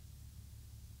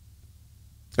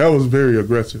was very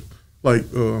aggressive. Like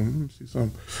let me see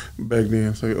something back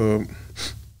then. Say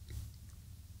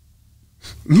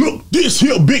look, this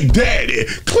here Big Daddy,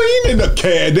 cleaning the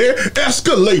caddy,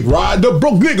 Escalade ride, the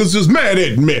broke niggas is mad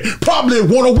at me, probably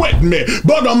wanna wet me,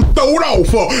 but I'm throwed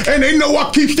off, and they know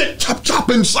I keep that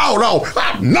chopping salt off,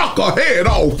 I knock her head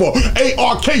off,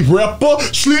 ARK rapper,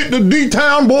 slit the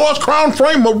D-Town boys, crown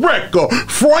frame a wrecker,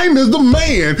 frame is the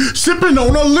man, sipping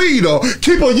on a leader,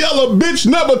 keep a yellow bitch,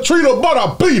 never treat her but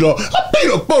I beat her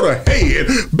for the head,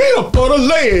 beat her for the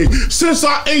leg, since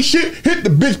I ain't shit, hit the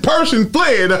bitch purse and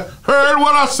fled, heard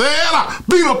what I said? I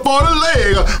beat her for the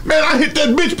leg. Man, I hit that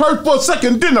bitch purse for a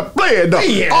second, then I fled.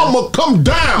 I'ma come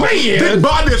down. Big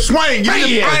body swinging.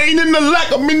 I ain't in the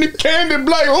lack, I'm in the candy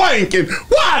black lanking.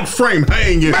 Wide frame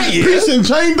hanging. Piece and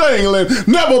chain dangling.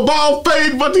 Never ball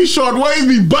fade, but these short waves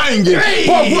be banging.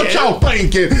 Boy, what y'all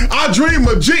thinking? I dream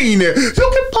of genie. You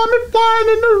can put me flying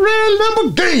in the red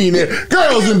Lamborghini.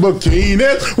 Girls in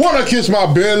bikinis wanna kiss my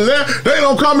belly. They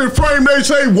don't come in frame, they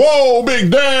say, "Whoa, Big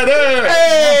Daddy."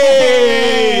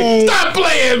 Hey, stop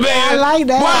playing, man. I like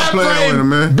that. Stop playing with him,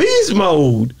 man. Beast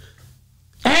mode.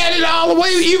 Had it all the way,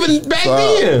 even back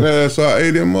then. Yeah, so I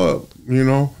ate him up, you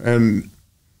know, and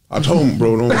I told him,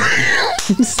 bro, don't.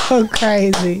 So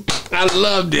crazy. I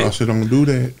loved it. I said, don't do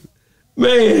that.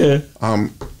 Man.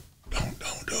 Don't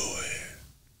do it.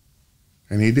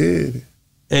 And he did.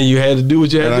 And you had to do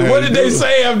what you had to do. What did they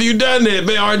say after you done that,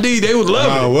 man? RD, they was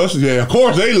loving it. Yeah, of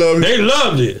course they loved it. They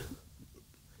loved it.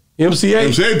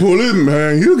 MCA pull it,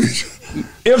 man.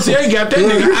 MCA got that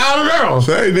nigga out of there.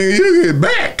 Say, nigga, you get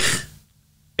back.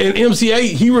 And MCA,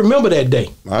 he remember that day.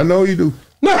 I know you do.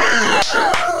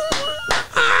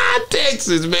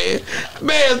 Texas, man.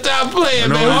 Man, stop playing,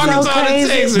 man. Arkansas to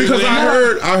Texas. Because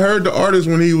I heard the artist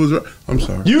when he was. I'm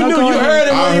sorry. You knew you heard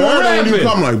him when he was rapping.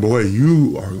 I'm like, boy,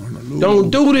 you are gonna lose. Don't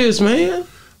do this, man.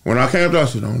 When I came up, I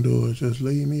said, don't do it. Just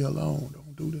leave me alone.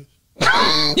 Don't do this.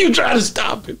 You try to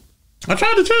stop him. I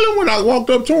tried to tell him when I walked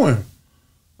up to him.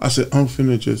 I said, I'm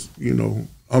finna just,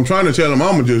 I'm trying to tell him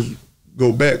I'm gonna just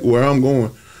go back where I'm going.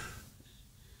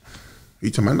 He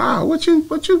told me, nah, what you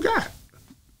got?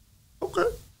 Okay.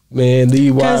 Man,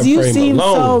 because you seem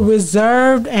so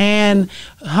reserved and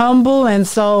humble, and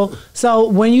so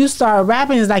when you start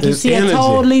rapping, it's like you see a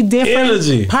totally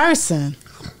different person.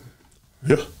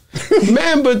 Yeah.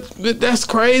 Man, but that's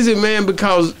crazy, man,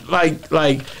 because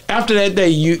like after that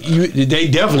day, they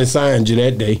definitely signed you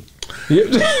that day.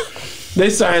 They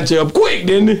signed you up quick,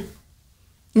 didn't they?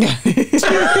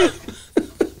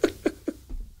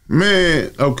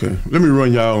 Man, okay. Let me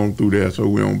run y'all on through that so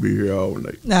we don't be here all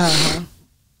night.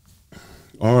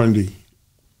 R&D.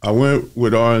 I went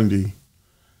with R&D.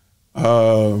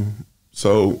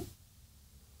 So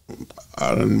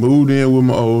I done moved in with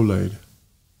my old lady.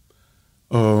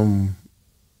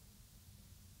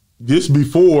 Just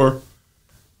before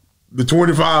the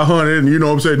 2,500, and you know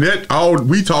what I'm saying, that all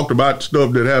we talked about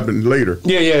stuff that happened later.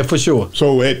 Yeah, for sure.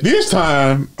 So at this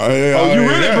time, you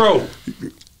really broke.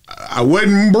 I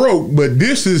wasn't broke, but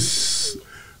this is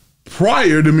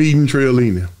prior to meeting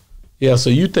Trellina. Yeah, so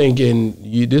you thinking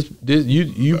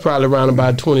you probably around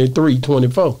about 23,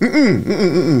 24.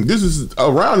 This is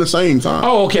around the same time.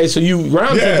 Oh, okay. So you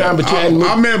around the same time, but you hadn't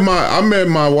I met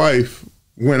my wife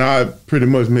when I pretty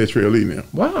much met Trey Lee now.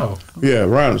 Wow. Yeah,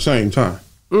 around the same time.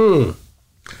 I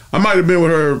might have been with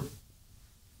her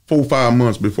 4 or 5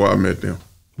 months before I met them.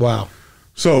 Wow.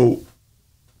 So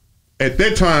at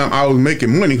that time, I was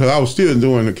making money because I was still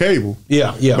doing the cable.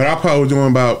 Yeah, yeah. But I probably was doing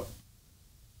about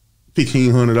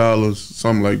 $1,500,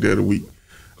 something like that a week.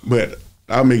 But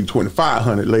I made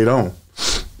 $2,500 later on.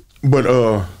 But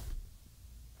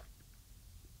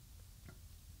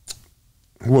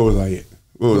what was I at?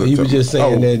 You were just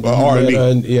saying that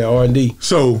R&D. R&D.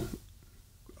 So,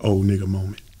 old nigga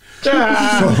moment.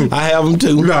 I have them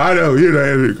too. No, I know. You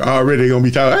know, already gonna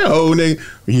be talking. Hey, old nigga.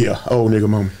 Yeah, old nigga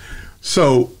moment.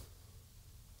 So,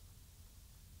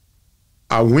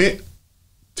 I went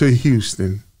to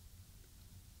Houston.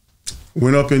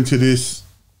 Went up into this.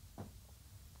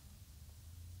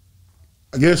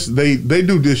 I guess they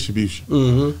do distribution.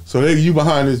 Mm-hmm. So you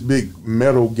behind this big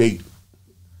metal gate,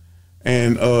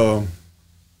 and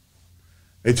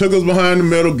they took us behind the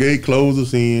metal gate, closed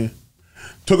us in,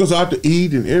 took us out to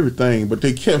eat and everything. But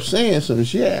they kept saying some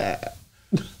shit.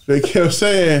 They kept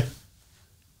saying,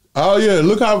 "Oh yeah,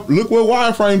 look where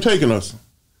WIDEFRAME taking us.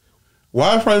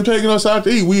 WIDEFRAME taking us out to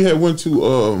eat. We had went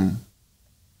to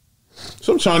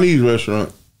some Chinese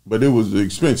restaurant, but it was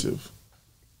expensive.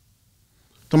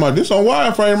 Talking about this on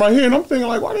WIDEFRAME right here, and I'm thinking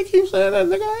like, why they keep saying that?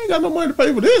 Nigga, I ain't got no money to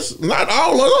pay for this. Not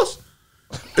all of us.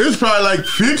 It's probably like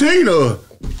 15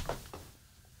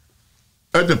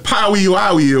 at the Poway or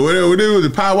whatever it was, the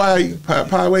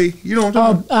Poway. You know what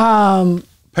I'm talking about?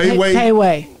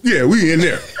 Payway. Yeah, we in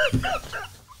there.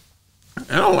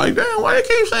 And I'm like, damn, why they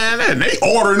keep saying that? And they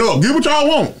ordering up. Get what y'all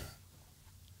want.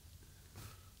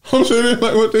 I'm sitting there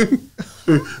like, what they?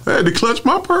 I had to clutch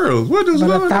my pearls. What is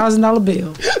going on? $1,000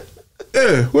 bill.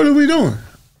 Yeah, what are we doing?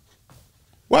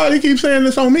 Why do they keep saying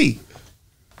this on me?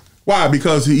 Why?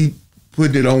 Because he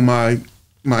put it on my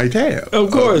tab.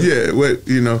 Of course. Yeah, what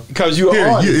you know? Because you're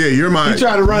an yeah, you're my. You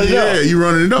trying to run it up. Yeah, you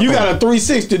running it up. You got a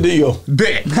 360 deal.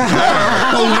 That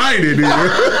 490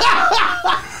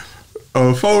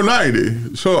 deal.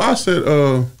 490. So I said,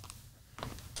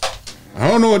 I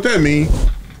don't know what that means.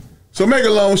 So make a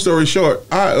long story short,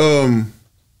 I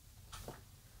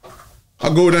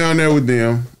go down there with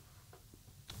them.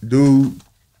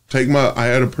 I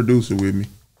had a producer with me.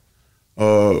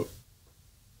 My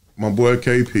boy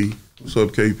KP. What's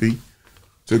up, KP?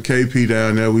 Took KP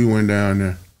down there. We went down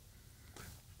there.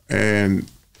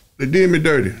 And they did me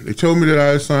dirty. They told me that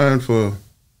I signed for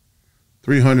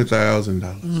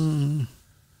 $300,000.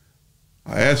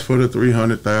 I asked for the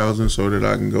 $300,000 so that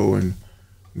I can go in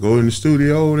the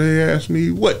studio. They asked me,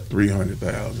 what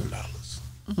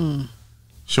 $300,000?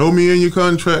 Show me in your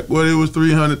contract what it was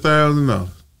 $300,000.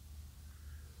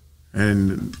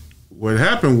 And what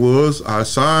happened was I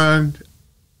signed,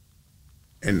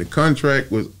 and the contract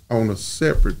was on a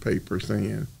separate paper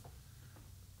saying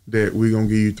that we're gonna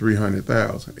give you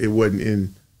 $300,000. It wasn't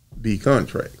in the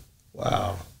contract.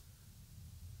 Wow.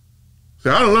 So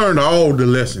I learned all the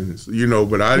lessons, you know,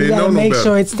 but I didn't know no better. Make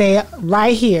sure it stay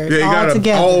right here. Yeah, it all gotta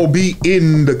together. all be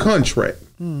in the contract,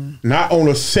 not on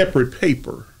a separate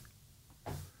paper.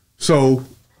 So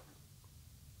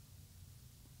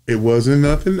it wasn't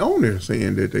nothing on there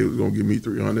saying that they was gonna give me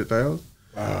 $300,000.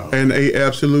 Wow. And they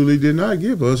absolutely did not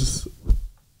give us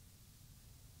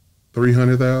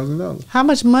 $300,000. How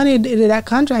much money did that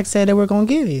contract say they were going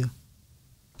to give you?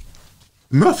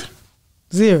 Nothing.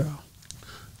 Zero.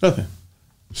 Nothing.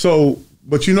 So,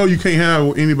 but you know you can't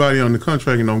have anybody on the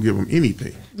contract and don't give them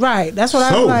anything. Right. That's what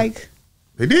I was like.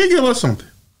 They did give us something.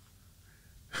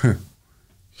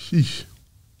 Sheesh.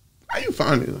 How you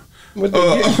find it? What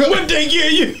they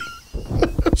give you?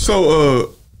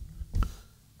 So,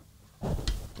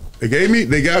 they got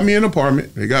me an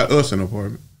apartment. They got us an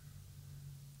apartment.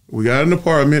 We got an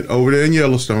apartment over there in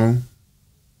Yellowstone.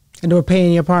 And they were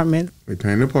paying your apartment. They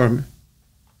paying the apartment.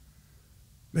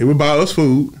 They would buy us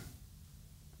food.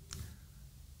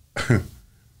 And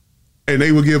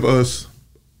they would give us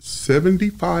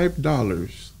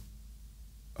 $75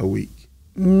 a week.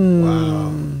 Wow.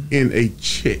 In a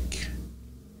check.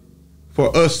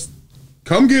 For us,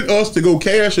 come get us to go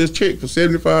cash this check for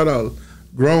 $75.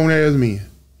 Grown ass men.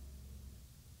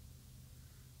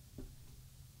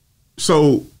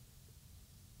 So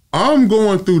I'm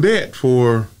going through that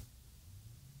for,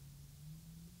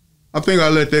 I think I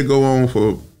let that go on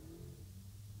for,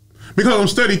 because I'm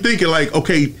steady thinking like,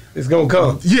 okay, it's gonna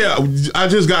come. Yeah, I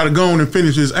just gotta go on and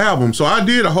finish this album. So I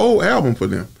did a whole album for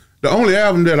them. The only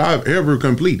album that I've ever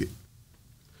completed.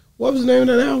 What was the name of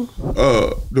that album?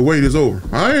 The Wait Is Over.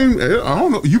 I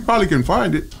don't know. You probably can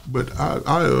find it, but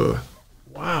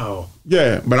Wow.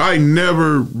 Yeah, but I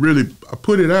never really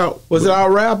put it out. Was it all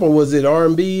rap or was it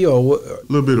R&B or what? A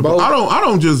little bit of both. I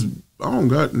don't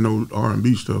got no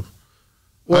R&B stuff.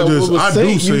 Well, I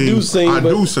do sing,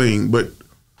 sing, but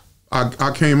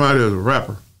I came out as a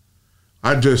rapper.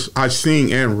 I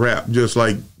sing and rap just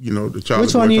like, the Charlie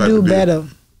Which one Boy you type do of deal. better?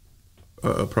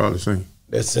 Probably sing.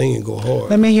 That singing go hard.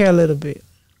 Let me hear a little bit.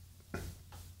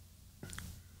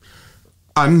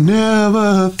 I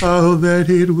never thought that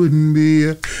it wouldn't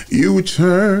be you would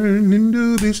turn and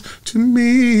do this to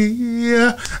me.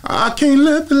 I can't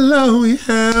let the love we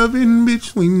have in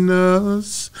between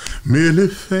us merely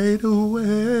fade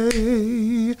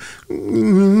away.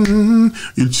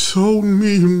 You told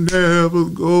me you'd never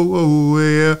go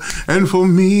away, and for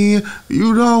me,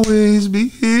 you'd always be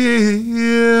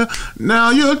here. Now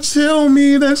you tell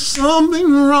me there's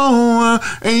something wrong,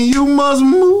 and you must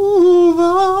move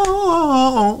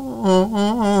on. A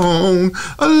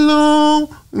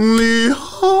lonely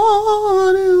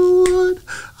Hollywood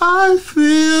I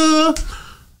feel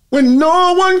when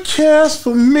no one cares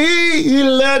for me.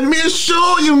 Let me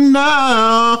show you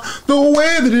now the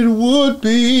way that it would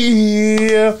be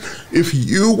if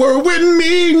you were with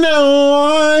me. Now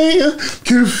I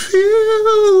can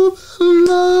feel the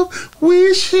love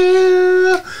we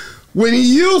share. When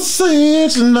you say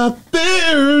it's not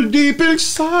there, deep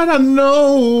inside I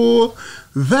know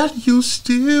that you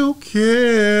still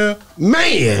care.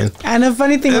 Man. And the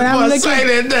funny thing, when I'm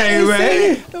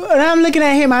looking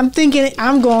at him, I'm thinking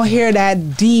I'm going to hear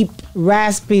that deep,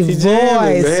 raspy voice.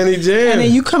 Jamming, man, he jamming. And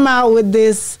then you come out with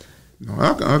this. No,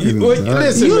 I can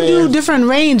listen, You man. do different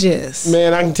ranges.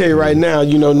 Man, I can tell you right now,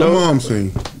 My mom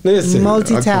sing. Listen.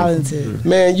 Multi-talented.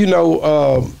 Man,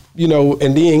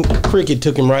 and then Cricket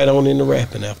took him right on into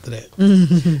rapping after that.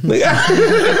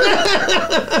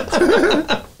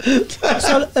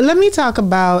 So let me talk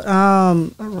about,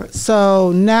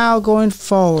 so now going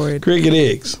forward. Cricket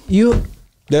X. You.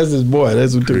 That's his boy.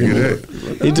 That's what took him.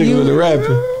 He took him into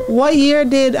rapping. What year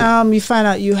did you find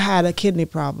out you had a kidney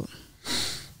problem?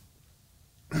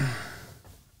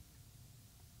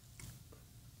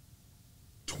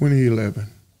 2011.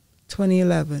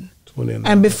 2011.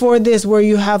 And before this, were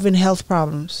you having health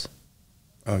problems?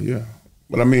 Oh, yeah.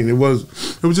 But I mean, it was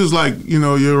just like,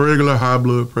 your regular high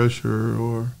blood pressure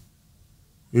or,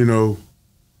 I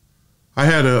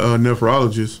had a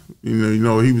nephrologist,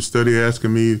 he was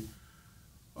asking me,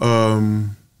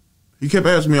 he kept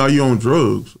asking me, are you on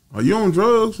drugs? Are you on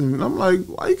drugs? And I'm like,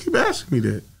 why you keep asking me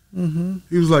that? Mm-hmm.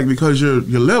 He was like, because your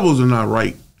levels are not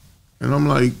right. And I'm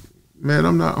like, man,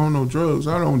 I'm not on no drugs.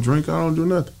 I don't drink. I don't do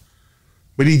nothing.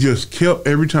 But he just kept,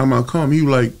 every time I come, he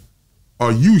was like,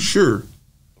 are you sure?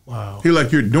 Wow. He like,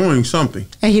 you're doing something.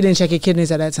 And he didn't check your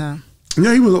kidneys at that time?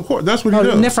 Yeah, he was, of course. That's what he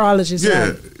does. Nephrologist.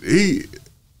 Yeah. Right.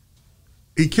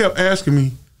 He kept asking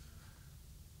me,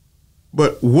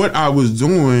 but what I was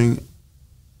doing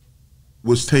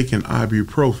was taking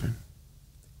ibuprofen.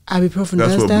 Ibuprofen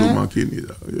That's does what that? blew my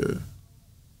kidneys out, yeah.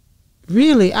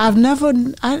 Really?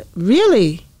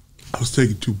 Really? I was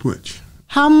taking too much.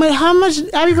 How much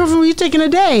ibuprofen were you taking a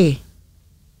day?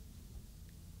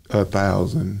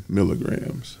 1,000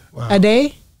 milligrams. Wow. A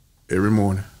day? Every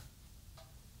morning.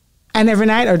 And every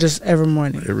night or just every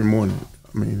morning? Every morning.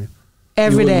 I mean,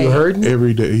 Every day. You hurting?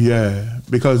 every day, yeah.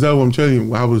 Because that's what I'm telling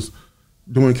you, I was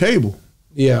doing cable.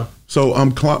 Yeah. So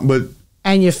but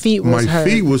And your feet was my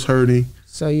hurting. feet was hurting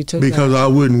So you took because that. I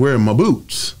wouldn't wear my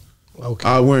boots. Okay.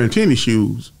 I was wearing tennis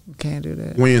shoes, You can't do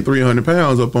that. weighing 300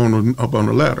 pounds up on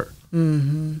the ladder.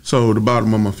 Mm-hmm. So the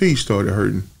bottom of my feet started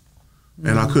hurting,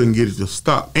 and I couldn't get it to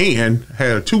stop, and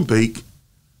had a toothache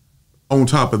on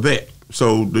top of that.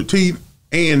 So the teeth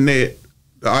and the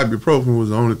ibuprofen was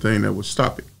the only thing that would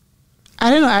stop it.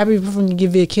 I didn't know ibuprofen could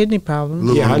give you a kidney problem.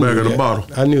 Look Yeah, on the I back knew of the that. bottle.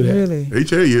 I knew that. Really? They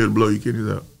tell you to blow your kidneys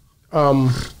out.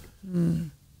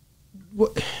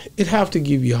 It have to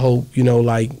give you hope,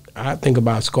 like I think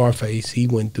about Scarface. He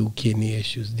went through kidney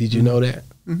issues. Did you know that?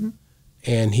 Mm-hmm.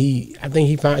 And I think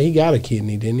he got a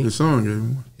kidney, didn't he? His son gave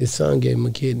me one. His son gave him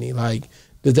a kidney. Like,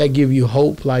 does that give you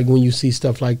hope? Like when you see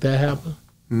stuff like that happen?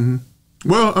 Mm-hmm.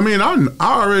 Well, I mean, I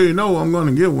already know I'm going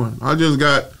to get one. I just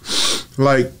got,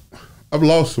 I've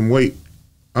lost some weight.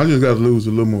 I just got to lose a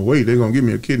little more weight. They're going to give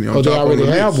me a kidney on Oh, they top already of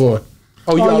the have list. one.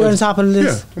 Oh, you're on top of the Yeah,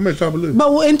 list? I'm at the top of the list.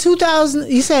 But in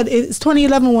 2000, you said it's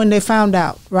 2011 when they found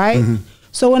out, right? Mm-hmm.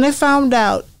 So when they found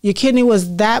out your kidney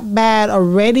was that bad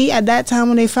already at that time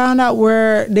when they found out,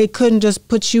 where they couldn't just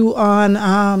put you on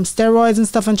steroids and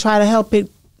stuff and try to help it?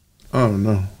 I don't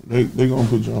know. They going to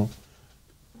put you on.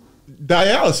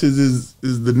 dialysis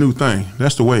is the new thing.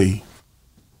 That's the wave.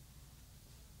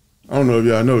 I don't know if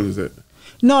y'all noticed that.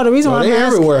 No, the reason why I'm they're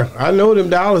asking, everywhere. I know them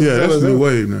dollars. Yeah, that's the new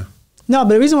wave now. no,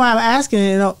 but the reason why I'm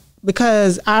asking,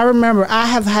 because I remember I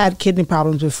have had kidney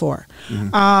problems before.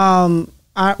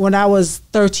 When I was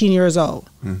 13 years old,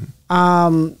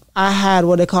 I had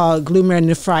what they call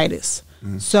glomerulonephritis.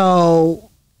 So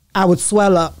I would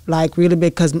swell up like really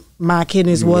big because my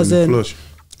kidneys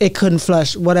it couldn't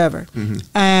flush, whatever.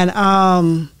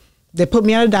 And they put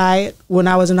me on a diet when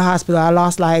I was in the hospital. I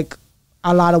lost like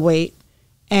a lot of weight,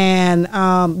 and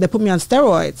they put me on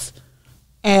steroids.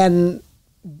 And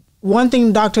one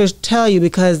thing doctors tell you,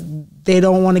 because they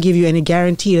don't want to give you any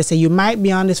guarantee, they say you might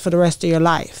be on this for the rest of your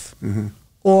life,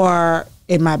 or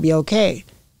it might be okay.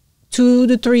 2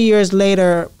 to 3 years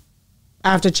later,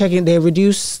 after checking, they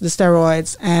reduced the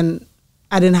steroids, and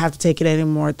I didn't have to take it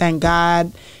anymore. Thank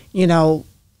God,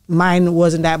 mine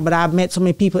wasn't that. But I've met so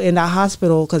many people in that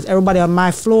hospital because everybody on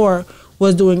my floor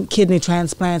was doing kidney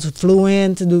transplants, flew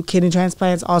in to do kidney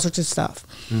transplants, all sorts of stuff.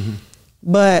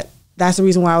 But that's the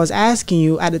reason why I was asking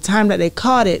you, at the time that they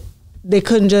caught it, they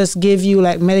couldn't just give you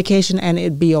like medication and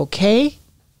it'd be okay?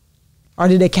 Or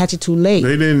did they catch it too late?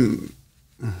 They didn't.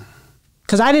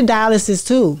 Because I did dialysis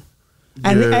too.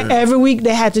 And every week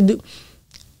they had to do.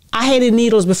 I hated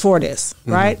needles before this,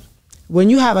 right? When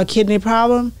you have a kidney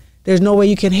problem, there's no way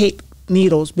you can hate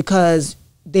needles because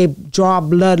they draw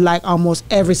blood like almost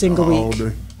every single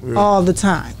week. All the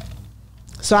time.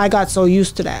 So I got so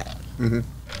used to that.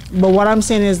 But what I'm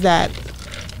saying is that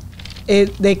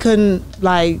they couldn't,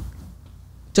 like,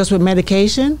 just with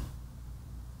medication.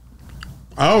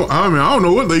 I don't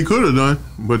know what they could have done,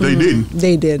 but they didn't.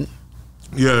 They didn't.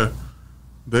 Yeah,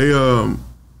 they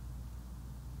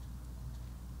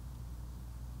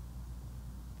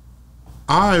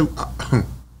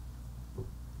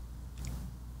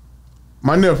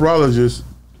my nephrologist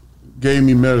gave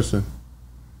me medicine,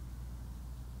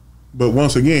 but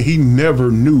once again, he never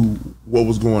knew what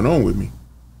was going on with me,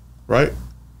 right?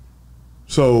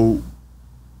 So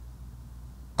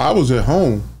I was at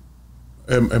home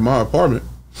at my apartment.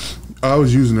 I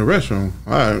was using the restroom.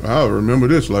 I remember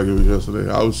this like it was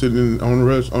yesterday. I was sitting on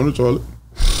the toilet,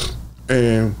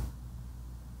 and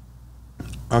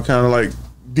I kind of like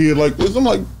did like this. I'm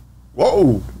like,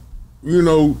 whoa, I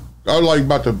was like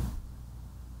about to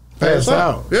pass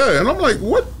out. Yeah, and I'm like,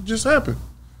 what just happened?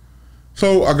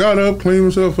 So I got up, cleaned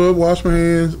myself up, washed my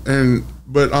hands,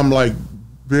 but I'm like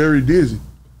very dizzy.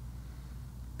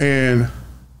 And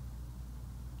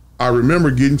I remember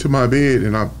getting to my bed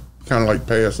and I kind of like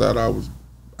passed out. I was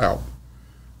out.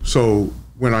 So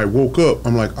when I woke up,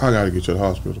 I'm like, I got to get to the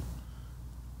hospital.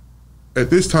 At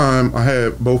this time, I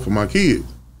had both of my kids,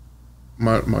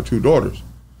 my 2 daughters.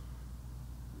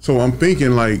 So I'm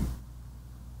thinking like,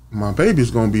 my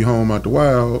baby's going to be home after a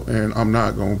while and I'm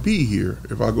not going to be here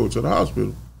if I go to the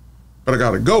hospital. But I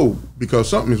got to go because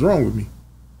something is wrong with me.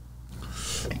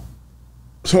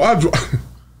 So I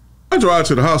drive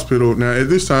to the hospital. Now, at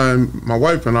this time, my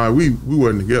wife and I, we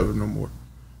wasn't together no more.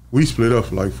 We split up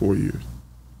for like 4 years.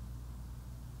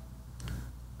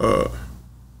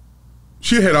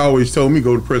 She had always told me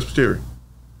go to Presbyterian.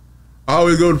 I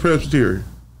always go to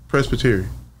Presbyterian.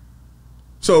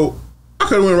 So I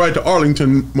could have went right to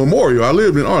Arlington Memorial. I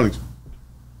lived in Arlington.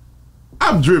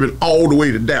 I've driven all the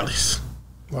way to Dallas.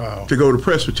 Wow. To go to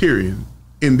Presbyterian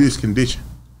in this condition.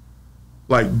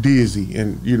 Like dizzy.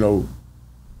 And,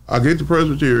 I get to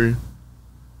Presbyterian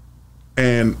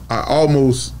and I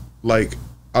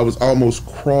was almost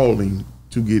crawling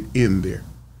to get in there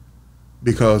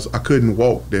because I couldn't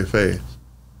walk that fast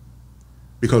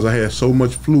because I had so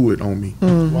much fluid on me.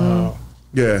 Wow.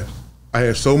 Yeah, I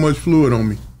had so much fluid on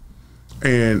me.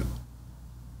 And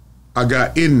I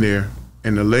got in there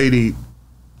and the lady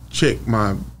checked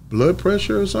my blood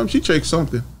pressure or something. She checked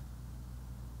something.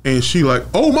 And she like,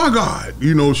 oh my God.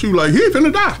 She was like, he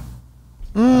finna die.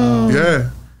 Yeah.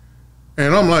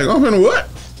 And I'm like, I'm finna what?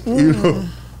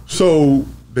 So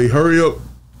they hurry up,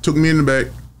 took me in the back,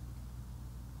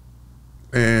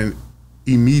 and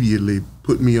immediately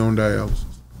put me on dialysis.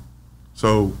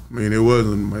 So, it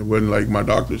wasn't like my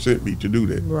doctor sent me to do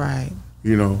that. Right.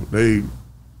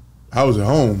 I was at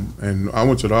home and I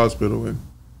went to the hospital and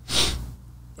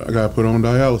I got put on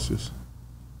dialysis.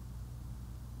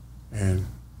 And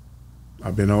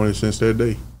I've been on it since that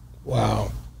day.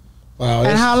 Wow.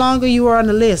 And how long ago you were on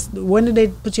the list? When did they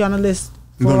put you on the list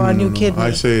for a new kidney?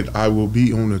 I said I will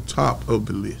be on the top of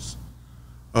the list.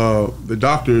 The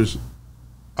doctors,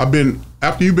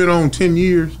 after you've been on 10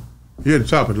 years, you're at the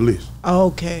top of the list.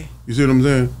 Okay. You see what I'm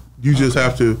saying? You just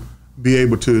have to be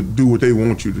able to do what they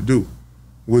want you to do,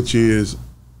 which is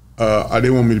I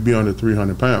didn't want me to be under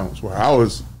 300 pounds. Where I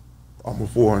was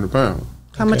almost 400 pounds.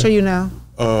 How much are you now?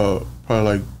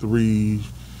 Probably like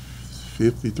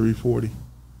 350, 340,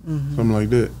 something like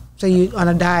that. So you on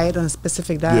a diet, on a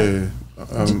specific diet? Yeah,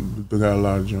 I got a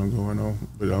lot of junk going on,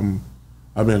 but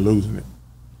I've been losing it.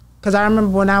 Because I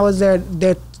remember when I was there,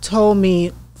 they told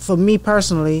me, for me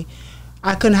personally,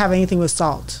 I couldn't have anything with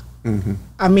salt.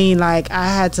 I mean, like, I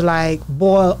had to, like,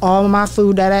 boil all my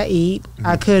food that I eat.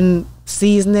 I couldn't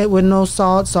season it with no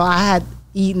salt, so I had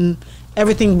eaten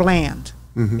everything bland.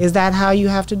 Is that how you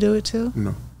have to do it, too?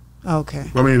 No. Okay.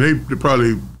 I mean, they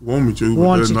probably want me to,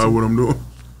 but that's not what I'm doing.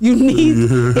 You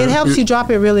need, it helps you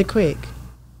drop it really quick.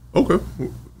 Okay.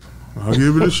 I'll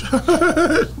give it a shot.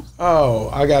 Oh,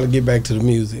 I got to get back to the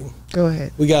music. Go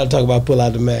ahead. We got to talk about Pull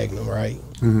Out the Magnum, right?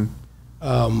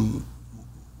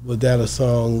 Was that a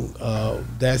song?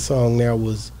 That song there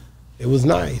was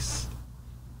nice.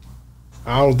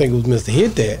 I don't think it was Mr.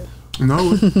 Hit That.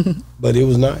 No. But it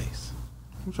was nice.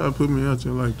 Don't try to put me out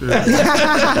there like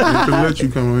that. To let you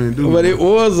come in and do but it.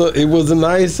 It was a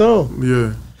nice song.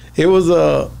 Yeah. It was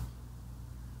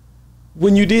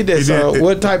when you did that song,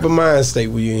 what type of mind state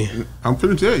were you in? I'm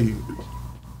finna tell you.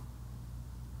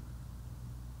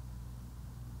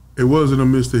 It wasn't a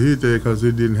Mr. Hit That because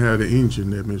it didn't have the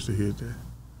engine that Mr. Hit That.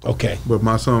 Okay. But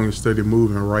my song is steady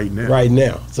moving right now. Right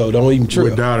now. So don't even trip.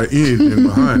 Without an engine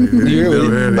behind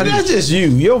it. But that's just you.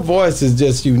 Your voice is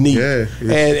just unique. Yeah.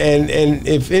 And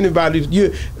if anybody,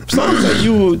 some say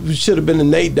you should have been a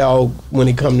Nate Dogg when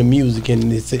it come to music in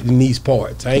these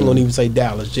parts. I ain't gonna even say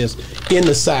Dallas, just in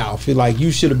the South. Feel like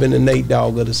you should have been a Nate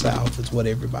Dogg of the South is what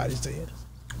everybody says.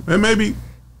 And maybe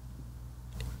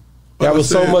there was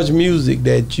so much music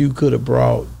that you could have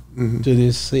brought to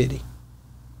this city.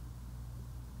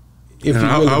 If and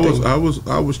you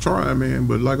I was trying, man.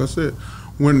 But like I said,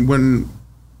 when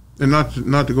and not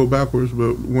to go backwards,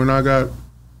 but when I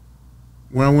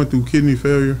went through kidney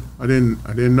failure, I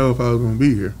didn't know if I was gonna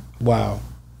be here. Wow.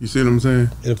 You see what I'm saying?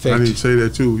 It affects I need you. to say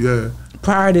that too. Yeah.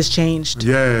 Priorities changed.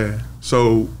 Yeah.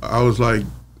 So I was like,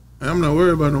 I'm not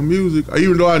worried about no music,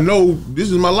 even though I know this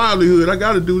is my livelihood. I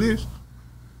got to do this.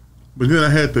 But then I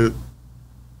had to,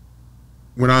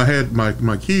 when I had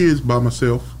my kids by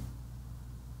myself,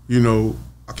 you know,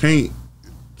 I can't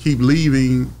keep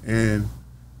leaving and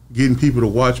getting people to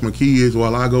watch my kids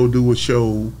while I go do a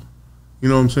show. You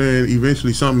know what I'm saying?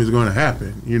 Eventually something is going to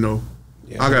happen, you know.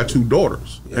 Yeah. I got 2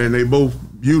 daughters, and they both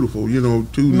beautiful, you know,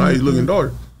 2 nice-looking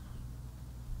daughters.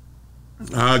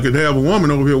 I could have a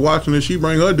woman over here watching and she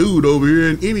bring her dude over here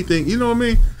and anything, you know what I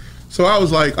mean? So I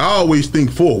was like, I always think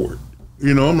forward.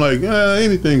 You know, I'm like,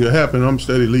 anything could happen. I'm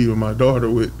steady leaving my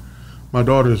daughters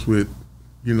with,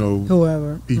 you know,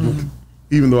 whoever people.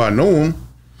 Even though I know them,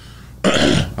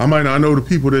 I might not know the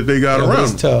people that they got around.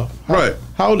 That's tough. Right.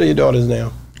 How old are your daughters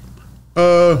now?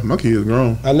 My kids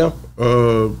grown. I know.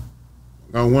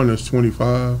 Got one that's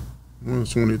 25, one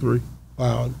that's 23.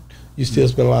 Wow. You still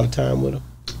spend a lot of time with them?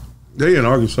 They in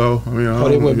Arkansas. I mean,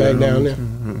 they went back down there?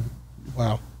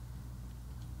 Wow.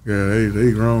 Yeah,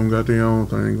 they grown, got their own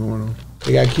thing going on.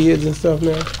 They got kids and stuff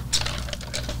now?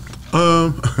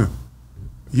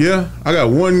 Yeah, I got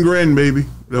one grandbaby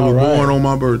that was born on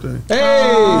my birthday. Hey,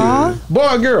 yeah.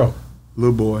 Boy or girl?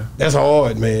 Little boy. That's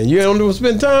hard, man. You don't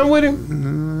spend time with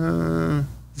him?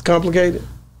 It's complicated?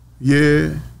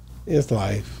 Yeah. It's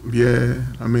life. Yeah,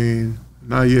 I mean,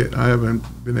 not yet. I haven't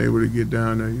been able to get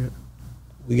down there yet.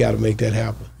 We got to make that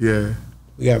happen. Yeah.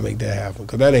 We got to make that happen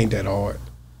because that ain't that hard.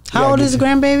 How old is the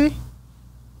grandbaby?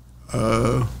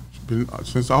 Been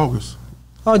since August.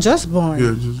 Oh, just born.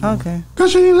 Yeah, just born. Okay.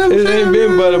 Cause she ain't let me. It ain't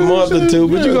been but a month or 2,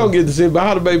 but you gonna get to see. But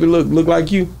how the baby look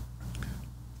like you?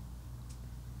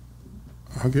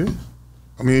 I guess.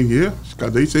 I mean, yeah.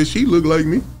 Cause they said she looked like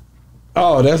me.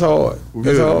 Oh, that's hard.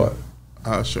 That's hard.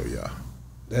 I'll show y'all.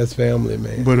 That's family,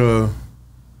 man. But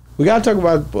we gotta talk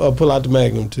about Pull Out the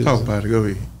Magnum too. Talk about it. Go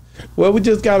ahead. Well, we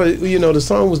just gotta. You know, the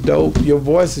song was dope. Your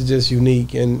voice is just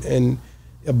unique and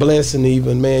a blessing.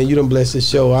 Even, man, you done blessed this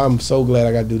show. I'm so glad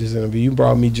I got to do this interview. You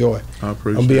brought me joy. I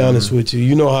appreciate it. I'm be honest with you.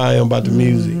 You know how I am about the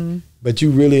music, but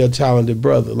you really a talented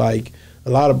brother. Like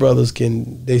a lot of brothers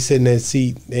they sit in that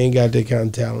seat. They ain't got that kind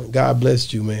of talent. God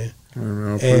blessed you, man. I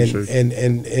appreciate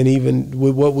and even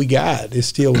with what we got, it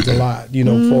still was a lot. You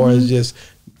know, far as just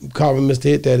Carvin Mr.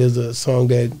 Hit That is a song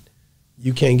that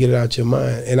you can't get it out your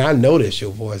mind. And I know that's your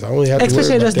voice. I only have to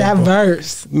especially just that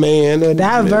verse. Man,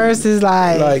 that verse is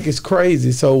like it's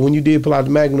crazy. So when you did Pull Out the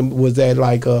Magnum, was that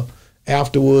like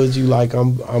afterwards you like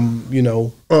I'm you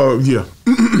know? Yeah.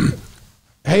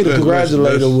 Hey, to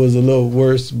congratulate him was a little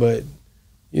worse, but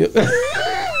yeah.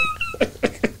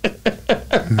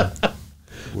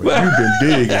 Well, you've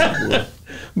been digging.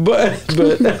 but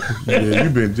Yeah,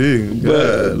 you've been digging.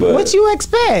 but What you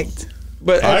expect?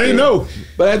 but I didn't know.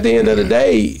 But at the end of the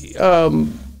day,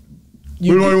 We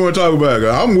don't even want to talk about it.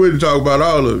 I'm willing to talk about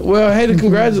all of it. well, Hey to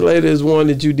Congratulate is one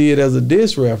that you did as a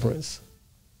diss reference.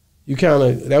 You kind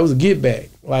of, that was a get back.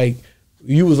 Like,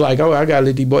 you was like, oh, I got to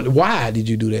let these boys. Why did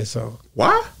you do that song?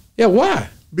 Why? Yeah, why?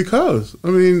 Because I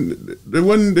mean, they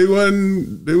wasn't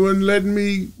letting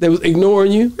me. They was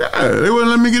ignoring you? Yeah, they wouldn't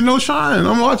let me get no shine.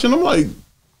 I'm watching. I'm like,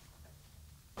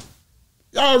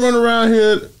 y'all run around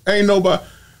here. Ain't nobody.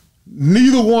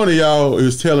 Neither one of y'all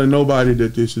is telling nobody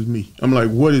that this is me. I'm like,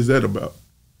 what is that about?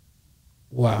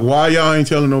 Wow. Why y'all ain't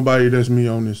telling nobody that's me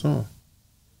on this song?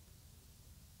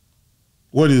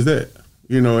 What is that?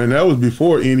 You know, and that was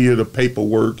before any of the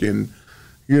paperwork, and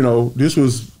you know, this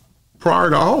was prior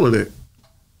to all of that.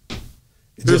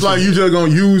 It's like you just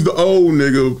gonna use the old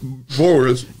nigga for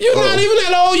us. You're not even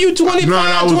that old. You 25,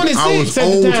 I was 26 at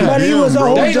old the to time. But he them, was bro.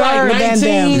 older They like than 19.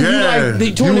 them. You Yeah, like the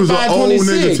you was 25, an old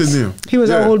nigga 26. to them. He was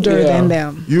Yeah. older Yeah. than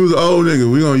them. You was an old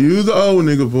nigga. We gonna use the old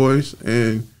nigga voice,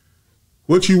 and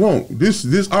what you want?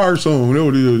 This our song. Whatever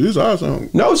it is, this our song.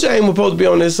 No Shame was supposed to be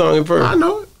on this song at I first.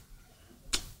 know it.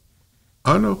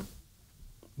 I know.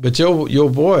 But your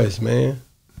voice, man,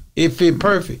 it fit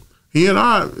perfect. He and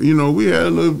I, you know, we had a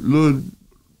little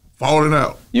falling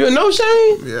out. You a No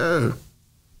Shame? Yeah.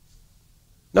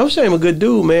 No Shame a good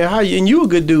dude, man. And you a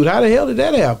good dude. How the hell did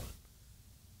that happen?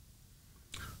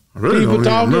 I really People don't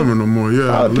talking? even remember no more.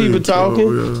 Yeah. All the people really.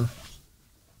 talking? Yeah.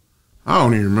 I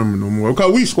don't even remember no more.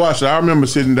 Because we squashed it. I remember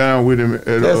sitting down with him at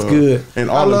That's good.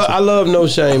 And I love No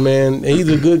Shame, man. He's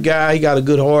a good guy. He got a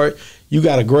good heart. You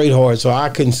got a great heart, so I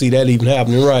couldn't see that even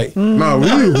happening, right? No,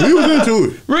 we was into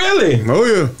it. Really? Oh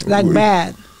yeah. Like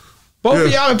bad. Both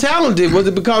of Yeah. y'all talented. Was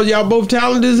it because y'all both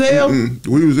talented as hell?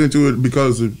 We was into it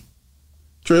because of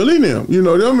Trell and them. You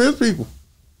know, them his people.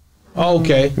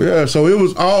 Okay. Yeah, so it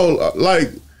was all like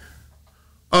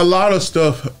a lot of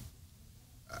stuff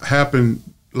happened,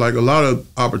 like a lot of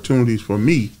opportunities for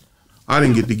me I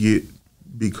didn't get to get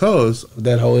because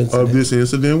That whole incident. of this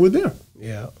incident with them.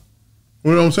 Yeah.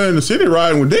 You know what I'm saying? The city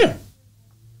riding with them.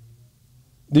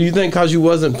 Do you think because you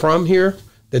wasn't from here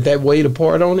that weighed a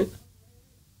part on it?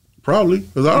 Probably,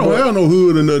 because I don't have no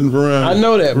hood or nothing around. I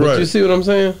know that, but Right. you see what I'm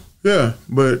saying? Yeah,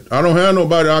 but I don't have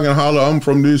nobody I can holler, I'm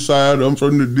from this side, I'm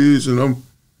from this, and I'm...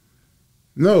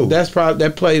 No. That's probably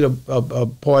that played a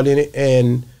part in it,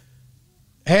 and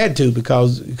had to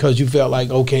because you felt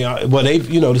like, okay, well they,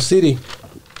 you know, the city,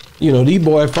 you know, these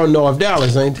boys from North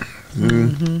Dallas, ain't they?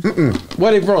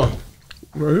 Where they from?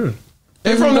 Right here.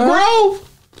 They from the Grove?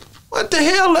 What the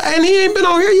hell? And he ain't been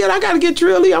on here yet. I got to get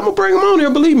Trilly. I'm going to bring him on here.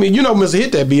 Believe me. You know Mr.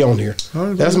 Hit that be on here.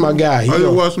 That's my guy. I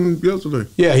just watched him yesterday.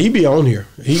 Yeah, he be on here.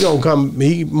 He going to come.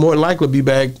 He more than likely be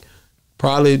back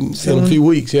probably in a few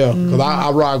weeks. Yeah. Because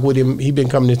I rock with him. He been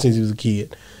coming here since he was a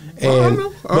kid. And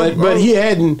but he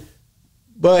hadn't.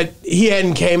 But he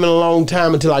hadn't came in a long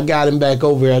time until I got him back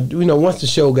over here. You know, once the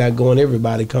show got going,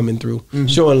 everybody coming through,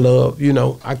 showing love. You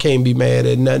know, I can't be mad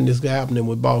at nothing that's happening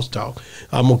with Boss Talk.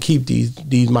 I'm gonna keep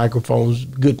these microphones,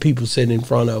 good people sitting in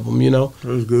front of them. You know,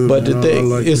 That's good. but man. the thing,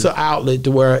 I like it's it. an outlet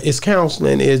to where it's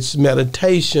counseling, it's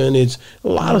meditation, it's a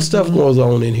lot of stuff goes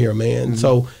on in here, man.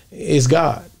 So it's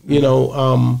God. You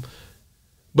know,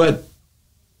 but.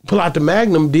 Pull Out the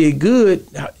Magnum did good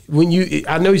when you.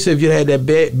 I know you said if you had that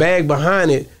bag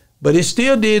behind it, but it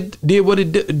still did what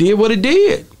it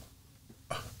did.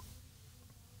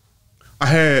 I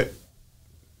had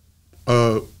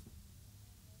a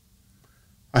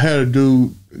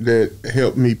dude that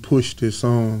helped me push this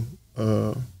song.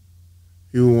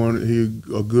 He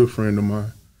a good friend of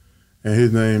mine, and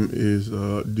his name is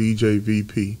DJ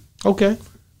VP. Okay.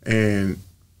 And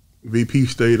VP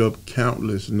stayed up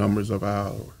countless numbers of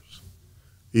hours,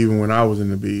 even when I was in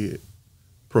the bed,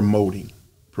 promoting.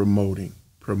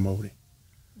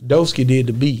 Dosky did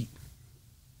the beat.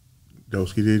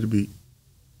 Dosky did the beat.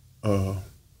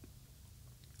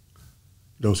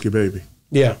 Dosky baby.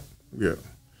 Yeah. Yeah.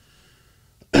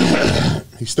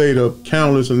 He stayed up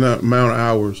countless amount of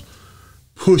hours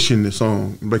pushing the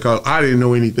song because I didn't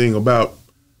know anything about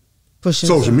Pushing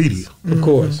social media. Of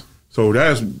course. So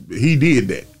he did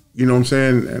that. You know what I'm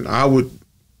saying? And I would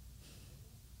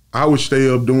stay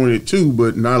up doing it too,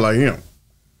 but not like him.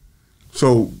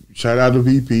 So shout out to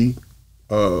VP.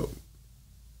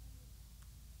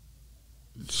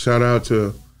 Shout out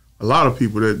to a lot of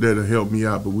people that have helped me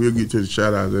out, but we'll get to the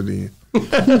shout outs at the end.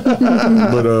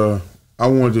 But I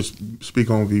wanted to speak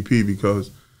on VP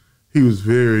because he was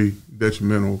very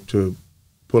detrimental to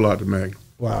Pull Out the Magnum.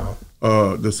 Wow.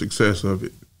 The success of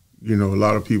it. You know, a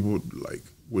lot of people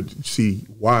would see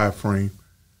WIDEFRAME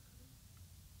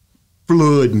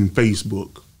flooding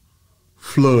Facebook.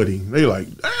 Flooding. They like,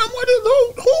 damn,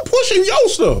 who pushing your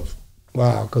stuff?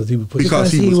 Wow, because he was pushing.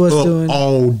 Because he was up doing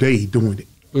all day doing it.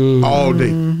 Mm-hmm. All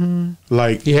day.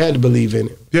 Like, he had to believe in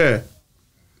it. yeah.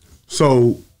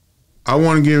 So I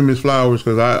want to give him his flowers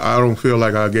because I don't feel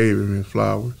like I gave him his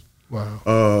flowers.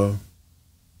 Wow.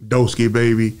 Dosky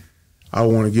Baby, I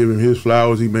want to give him his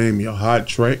flowers. He made me a hot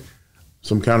track.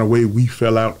 Some kind of way we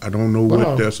fell out. I don't know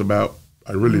what that's about.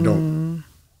 I really don't.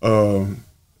 I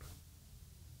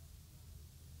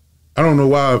don't know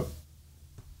why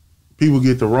people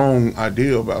get the wrong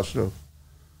idea about stuff.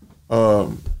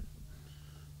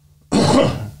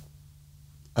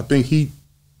 I think he,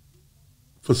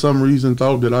 for some reason,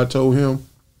 thought that I told him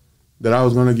that I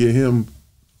was going to get him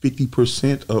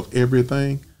 50% of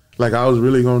everything. Like I was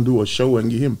really going to do a show and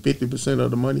get him 50%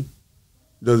 of the money.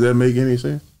 Does that make any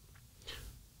sense?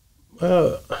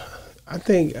 I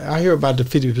think I hear about the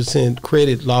 50%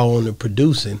 credit law on the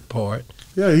producing part.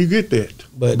 Yeah, you get that.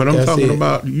 But I'm talking it.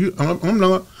 about you. I'm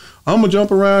not. I'm gonna jump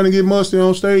around and get musty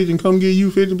on stage and come give you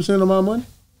 50% of my money.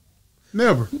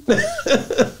 Never.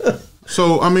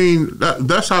 So I mean,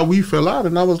 that's how we fell out,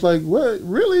 and I was like, "What?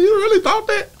 Really? You really thought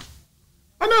that?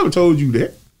 I never told you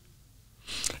that."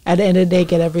 At the end of the day,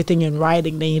 get everything in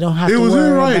writing. Then you don't have It to was worry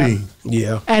in about- writing.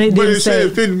 Yeah. And it But didn't it say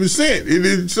said 50%. It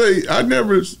didn't say.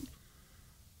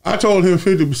 I told him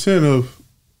 50% of.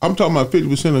 I'm talking about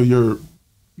 50% of your,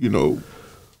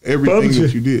 everything Publishing.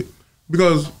 that you did.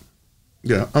 Because,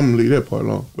 yeah, I'm gonna leave that part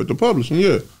alone. But the publishing,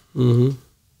 yeah.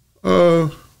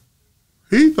 Mm-hmm.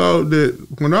 He thought that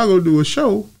when I go do a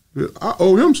show, that I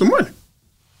owe him some money.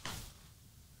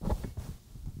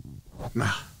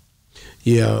 Nah.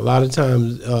 Yeah, a lot of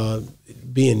times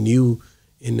being new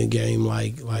in the game,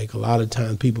 like a lot of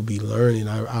times people be learning.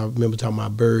 I remember talking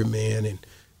about Birdman and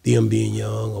them being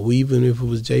young, or even if it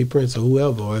was Jay Prince or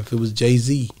whoever, or if it was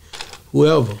Jay-Z,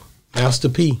 whoever, Master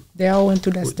P. they all went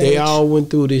through that stage. They all went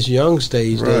through this young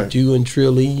stage that Right. you and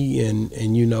Trilly and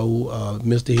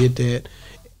Mr. Hit That.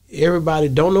 Everybody,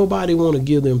 don't nobody want to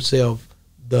give themselves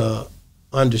the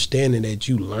understanding that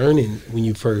you learning when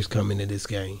you first come into this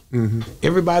game. Mm-hmm.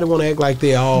 Everybody want to act like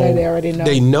they already know.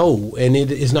 They know, and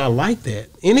it's not like that.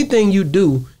 Anything you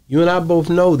do, you and I both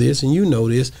know this, and you know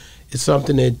this. It's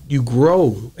something that you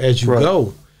grow as you Right.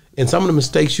 go. And some of the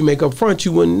mistakes you make up front,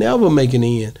 you will never make in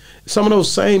the end. Some of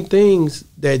those same things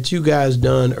that you guys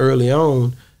done early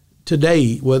on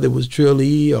today, whether it was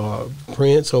Trilly or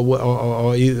Prince or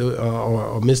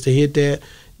Mr. Hit That,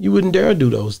 you wouldn't dare do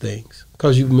those things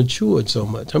because you've matured so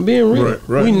much. I'm being real.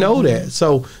 Right. We know that.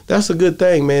 So that's a good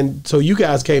thing, man. So you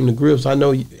guys came to grips. I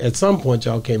know at some point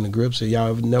y'all came to grips, so y'all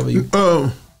have never...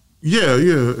 Yeah.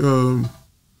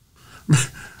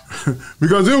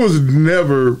 Because there was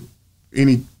never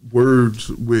any words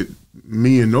with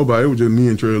me and nobody. It was just me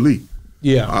and Trey Lee.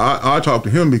 Yeah. I talked to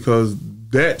him because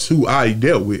that's who I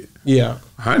dealt with. Yeah.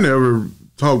 I never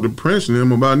talked to Prince and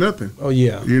them about nothing. Oh,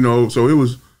 yeah. So it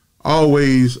was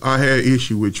always, I had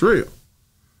issue with Trail.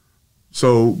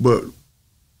 So, but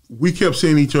we kept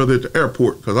seeing each other at the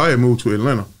airport because I had moved to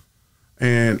Atlanta.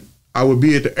 And I would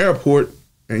be at the airport,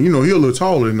 and, he's a little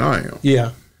taller than I am.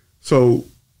 Yeah. So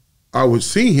I would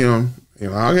see him,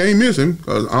 and I ain't miss him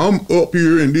because I'm up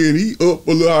here and then he up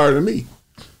a little higher than me.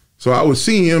 So I would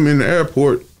see him in the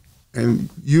airport, and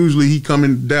usually he come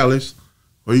in Dallas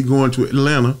or he going to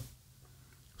Atlanta.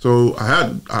 So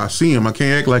I see him. I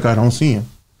can't act like I don't see him.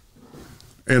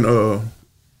 And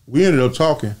we ended up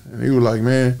talking, and he was like,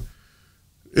 "Man,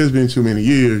 it's been too many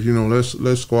years.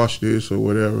 Let's squash this or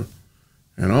whatever."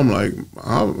 And I'm like,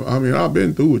 I've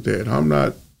been through with that. I'm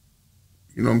not,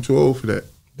 I'm too old for that.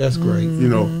 That's great.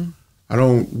 I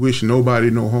don't wish nobody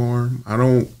no harm. I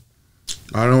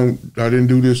didn't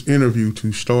do this interview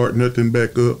to start nothing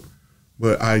back up,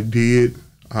 but I did.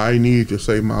 I needed to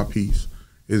say my piece.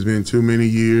 It's been too many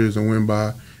years and went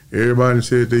by. Everybody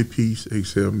said their piece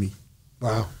except me.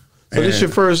 Wow. So this is your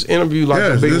first interview, like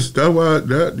a big. It's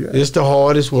the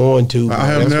hardest one too. I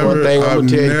have That's never. one thing I'm I've gonna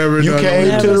tell never you. You done came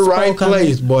no- to the Never right spoke on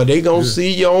place, it. boy. They gonna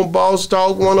see you on Boss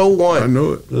Talk 101. I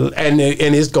know it. And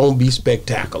it's gonna be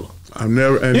spectacular. I've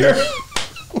never. And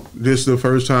this is the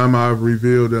first time I've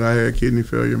revealed that I had kidney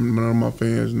failure. None of my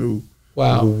fans knew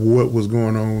what was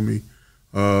going on with me.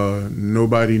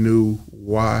 Nobody knew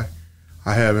why.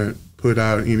 I haven't put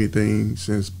out anything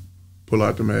since Pull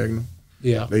Out the Magnum.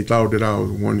 Yeah. They thought that I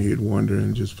was a one-hit wonder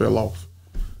and just fell off,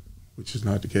 which is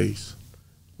not the case.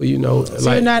 Well,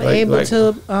 So you're not able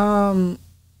to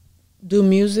do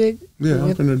music? Yeah,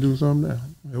 I'm finna do something now.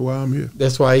 That's why I'm here.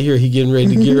 That's why he getting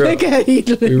ready to gear up. Look at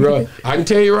you. I can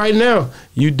tell you right now,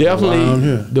 you Wow, I'm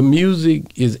here. definitely, the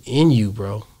music is in you,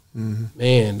 bro.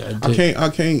 Man, I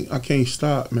can't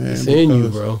stop, man. It's in you,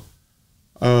 bro.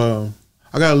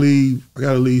 I gotta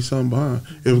leave something behind.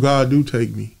 If God do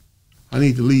take me, I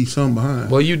need to leave something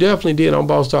behind. Well, you definitely did on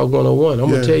Boss Talk 101. I'm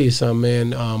gonna tell you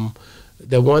something, man.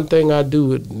 The one thing I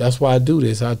do, that's why I do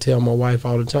this. I tell my wife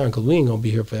all the time, because we ain't gonna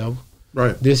be here forever.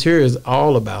 Right. This here is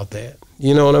all about that.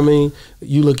 You know what I mean?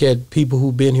 You look at people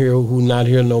who've been here, who not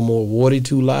here no more.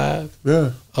 42 Live.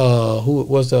 Yeah.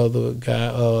 What's the other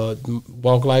guy?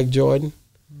 Walk Like Jordan,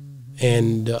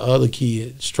 and the other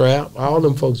kid, Strap. All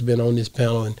them folks been on this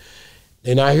panel, and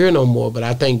they're not here no more. But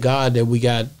I thank God that we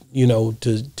got, you know,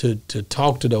 to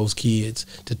talk to those kids,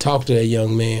 to talk to that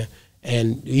young man.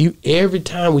 And every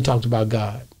time we talked about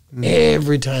God,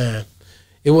 every time.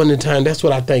 It wasn't a time. That's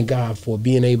what I thank God for,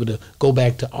 being able to go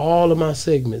back to all of my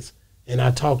segments and I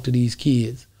talk to these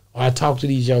kids, or I talk to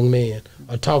these young men,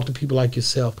 or talk to people like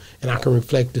yourself, and I can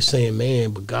reflect to saying, man,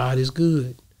 but God is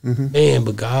good. Man,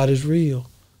 but God is real.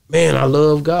 Man, I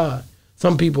love God.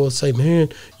 Some people will say, man,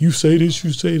 you say this,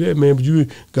 you say that, man,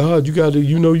 but God, you got to,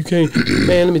 you know, you can't.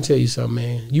 Man, let me tell you something,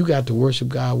 man. You got to worship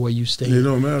God where you stand. It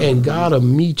don't matter. And God will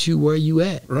meet you where you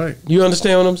at. Right. You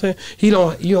understand what I'm saying? You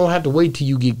don't have to wait till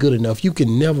you get good enough. You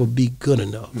can never be good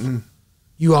enough.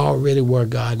 You already where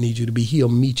God needs you to be. He'll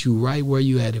meet you right where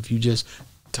you at if you just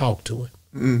talk to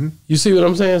him. You see what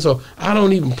I'm saying? So I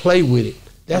don't even play with it.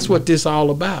 That's what this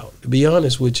all about, to be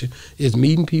honest with you, is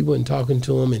meeting people and talking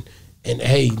to them and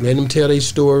hey, let them tell their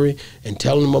story and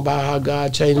telling them about how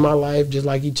God changed my life just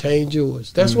like he changed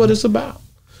yours. That's what it's about.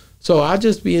 So I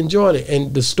just be enjoying it.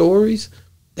 And the stories,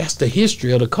 that's the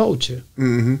history of the culture.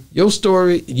 Your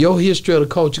story, your history of the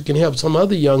culture can help some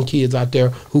other young kids out there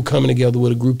who coming together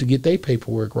with a group to get their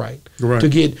paperwork right.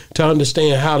 To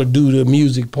understand how to do the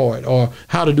music part or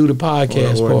how to do the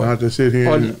podcast or part. not to sit here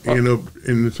and end up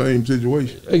in the same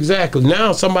situation. Exactly.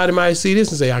 Now somebody might see this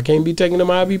and say, I can't be taking them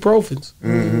ibuprofens.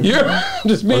 Yeah,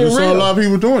 just being real. Saw a lot of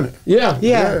people doing it. Yeah.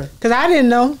 Because I didn't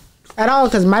know at all,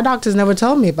 because my doctors never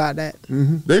told me about that.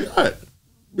 They not.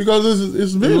 Because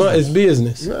it's business. It's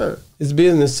business. Yeah. It's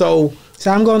business. So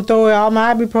I'm going to throw away all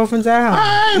my ibuprofens at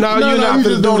home. No, you're not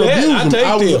going to do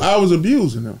that. I was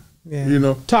abusing them. Yeah. You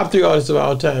know. Top 3 artists of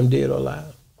all time, dead or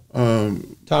alive.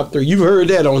 Top 3. You've heard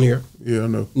that on here. Yeah, I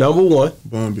know. Number 1.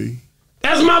 Bun B.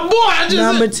 That's my boy. I just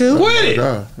Number 2. With it.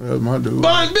 God, that's my dude.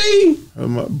 Bun B. That's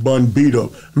my Bun beat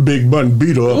up. Big Bun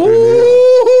beater up. Ooh,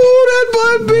 that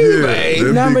Bun B,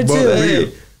 man. Number 2.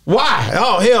 Hey. Why?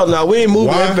 Oh, hell no. We ain't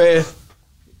moving that fast.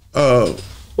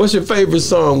 What's your favorite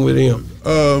song with him?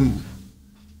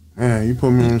 Man, you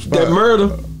put me on the spot. That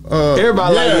Murder.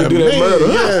 Everybody like to do that Murder.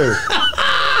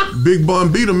 Yeah. Big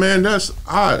Bun Beater, man.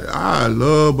 I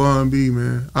love Bun B,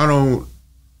 man. I don't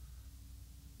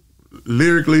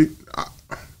lyrically.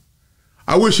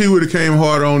 I wish he would have came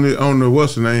harder on the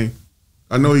what's the name.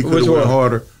 I know he could have went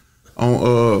harder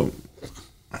on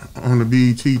the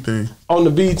BET thing. On the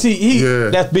BET,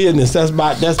 that's business. That's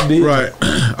business. Right.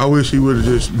 I wish he would have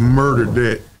just murdered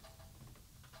that.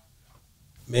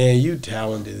 Man, you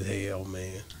talented as hell,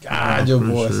 man. God, your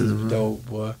voice is dope,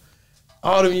 boy.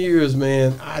 All them years,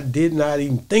 man, I did not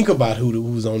even think about who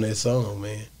was on that song,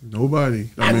 man. Nobody.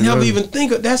 I never even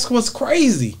think of. That's what's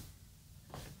crazy.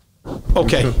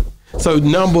 Okay, so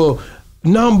number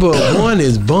 1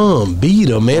 is Bun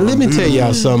Beater, man. Let me tell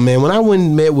y'all something, man. When I went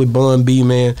and met with Bun B,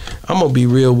 man, I'm gonna be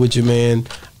real with you, man.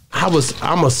 I'm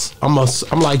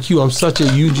like you. I'm such a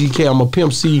UGK. I'm a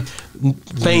Pimp C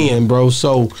fan, bro.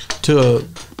 So to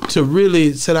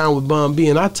really sit down with Bun B,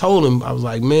 and I told him, I was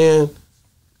like, man,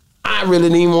 I really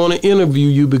didn't even want to interview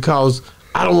you because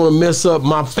I don't want to mess up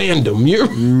my fandom.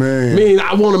 Man. I mean,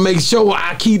 I want to make sure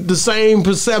I keep the same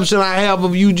perception I have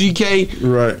of UGK.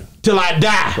 Right. Till I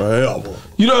die. Forever.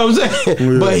 You know what I'm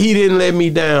saying? Yeah. But he didn't let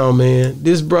me down, man.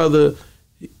 This brother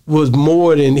was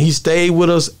more than, he stayed with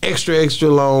us extra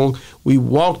long. We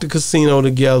walked the casino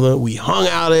together. We hung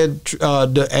out at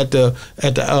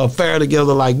the fair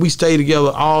together. Like, we stayed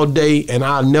together all day, and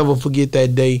I'll never forget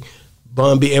that day.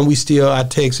 Bun B, and I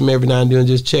text him every now and then,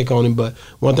 just check on him. But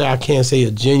one thing I can say,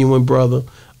 a genuine brother.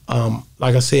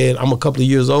 Like I said, I'm a couple of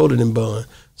years older than Bun.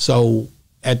 So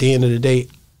at the end of the day,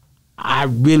 I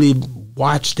really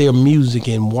watched their music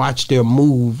and watched their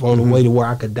move on the way to where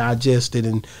I could digest it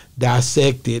and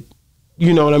dissect it.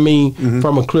 You know what I mean?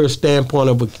 From a clear standpoint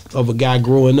of a guy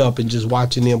growing up and just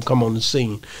watching them come on the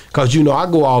scene. Because, you know, I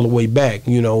go all the way back.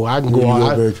 You know, I can go all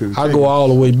the way back. I go all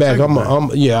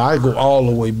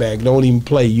the way back. Don't even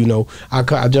play, you know.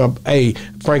 I jump,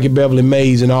 Frankie Beverly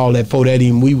Mays and all that. For that,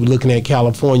 even we were looking at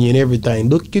California and everything.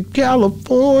 Look at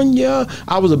California.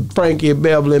 I was a Frankie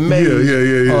Beverly Mays.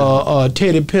 Yeah.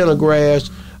 Teddy Pendergrass.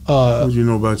 What you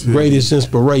know about TKO? Greatest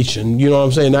inspiration. You know what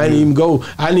I'm saying? I didn't even go to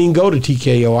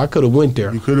TKO. I could have went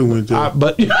there. You could have went there.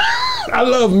 But I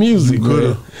love music,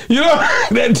 man. You know,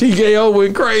 that TKO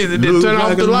went crazy. Then turn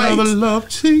off the lights. I love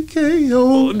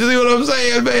TKO. You see what I'm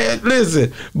saying, man?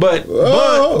 Listen, but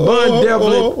Bun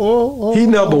definitely, he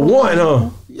number one, huh?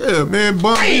 Yeah, man,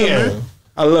 Bun B, man.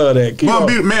 I love that. Bun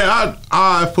B, man,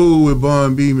 I fool with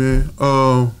Bun B, man.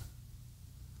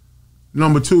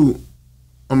 Number two,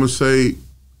 I'm going to say,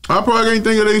 I probably can't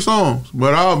think of their songs,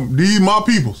 but these my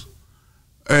peoples.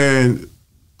 And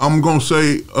I'm going to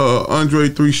say Andre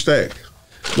 3 Stack.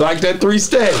 Like that 3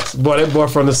 Stacks. Boy, that boy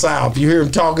from the South. You hear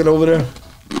him talking over there?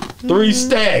 3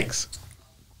 Stacks.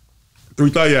 3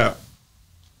 Thayab.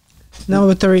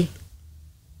 Number 3.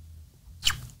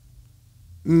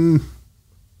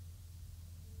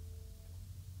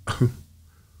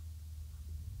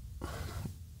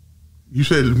 You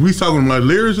said we talking about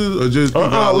lyricists or just people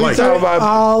I like? We talking about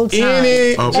all time.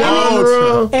 Any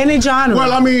genre. Any genre.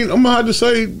 Well, I mean, I'm gonna have to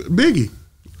say Biggie.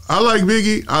 I like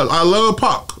Biggie. I love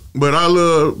Pac, but I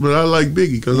like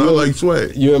Biggie because I like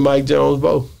swag. You and Mike Jones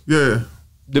both. Yeah.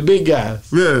 The big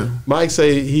guys. Yeah. Mike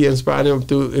say he inspired him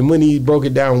through, and when he broke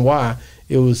it down why,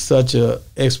 it was such a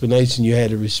explanation you had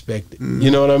to respect it.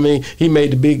 You know what I mean? He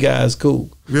made the big guys cool.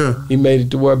 Yeah. He made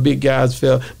it to where big guys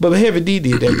felt. But Heavy D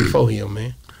did that before him,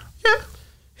 man. Yeah.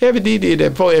 Heavy D did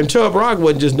that before him. And Chubb Rock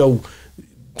wasn't just no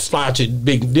slouchy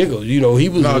big nigga. You know, he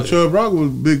was. No, Chubb Rock was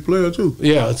a big player too.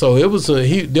 Yeah, so it was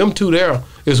them two there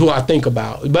is who I think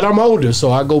about. But I'm older,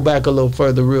 so I go back a little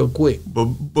further real quick. But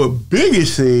Biggie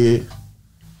said,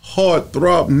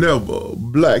 "Heartthrob never,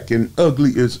 black and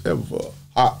ugly as ever.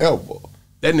 However,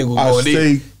 that nigga I going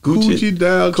stay in. Gucci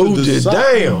down to the Coochie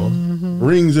side. down.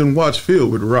 Rings and watch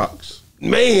filled with rocks.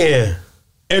 Man.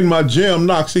 And my jam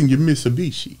knocks in your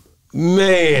Mitsubishi.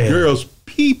 Man. Girls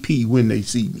pee when they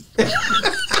see me."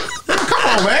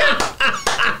 Come on, man.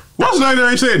 What's the name that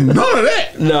ain't said none of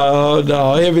that?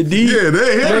 No, Heavy D. Yeah,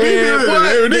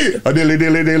 Heavy D.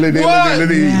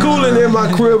 What? Cooling in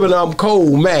my crib and I'm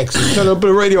cold, Max. Turn up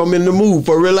the radio, I'm in the mood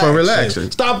for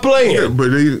relaxing. Stop playing. Yeah, but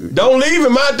don't leave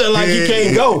him out there like he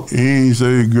can't go. He ain't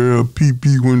say girl pee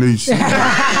when they see me.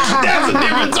 That's a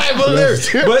different type of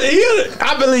lyric. But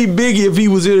I believe Biggie, if he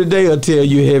was here today, will tell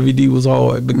you Heavy D was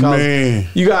hard because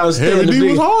you got to Heavy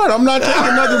D was hard. I'm not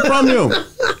taking nothing from him.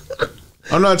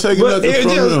 I'm not taking nothing from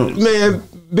him. Man,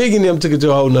 Biggie and them took it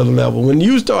to a whole nother level. When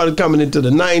you started coming into the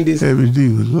 90s. Heavy D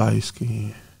was light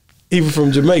skinned. Even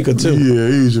from Jamaica, too. Yeah,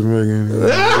 he's Jamaican.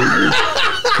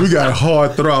 We got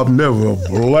Heartthrob never,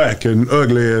 black and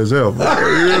ugly as ever.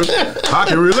 I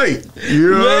can relate.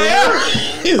 You know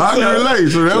I can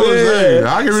relate. So that was it.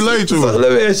 I can relate to it.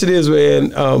 Let me ask you this,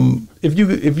 man. If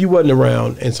you wasn't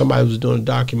around and somebody was doing a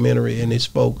documentary and they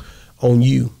spoke on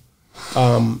you,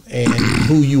 and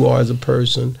who you are as a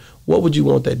person, what would you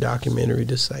want that documentary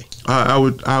to say? I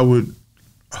would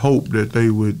hope that they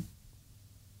would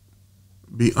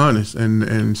be honest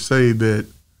and say that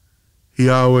he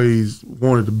always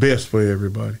wanted the best for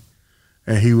everybody,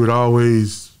 and he would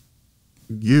always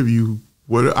give you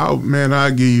I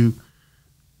give you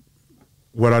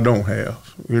what I don't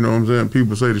have. You know what I'm saying?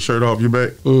 People say the shirt off your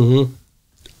back. Mm-hmm.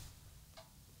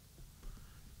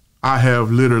 I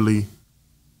have literally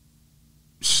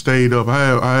stayed up.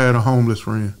 I had a homeless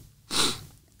friend,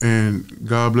 and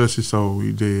God bless his soul,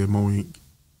 he dead, Mo Inc.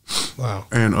 Wow.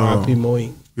 And R.I.P. Mo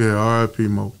Inc. Yeah, R.I.P.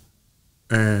 Mo.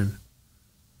 And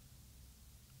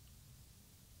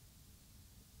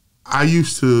I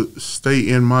used to stay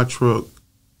in my truck.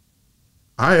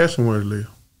 I asked him where to live,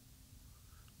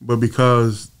 but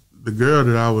because the girl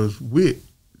that I was with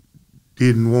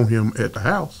didn't want him at the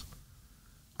house,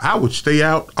 I would stay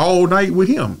out all night with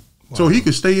him. Wow. So he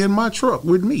could stay in my truck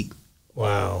with me.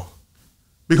 Wow.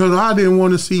 Because I didn't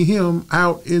want to see him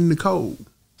out in the cold.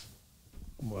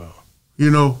 Wow. You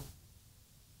know?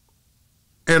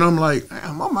 And I'm like,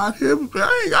 damn, I'm out here.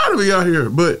 I ain't got to be out here.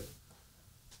 But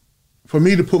for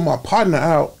me to put my partner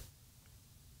out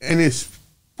and it's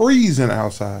freezing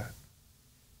outside,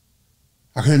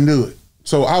 I couldn't do it.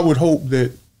 So I would hope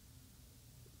that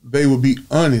they would be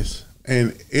honest,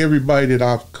 and everybody that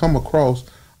I've come across,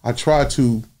 I try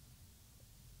to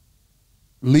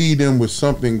lead them with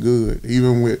something good.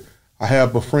 Even with, I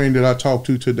have a friend that I talked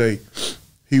to today.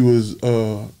 He was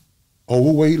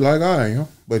overweight like I am,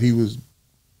 but he was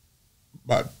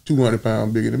about 200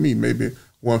 pounds bigger than me, maybe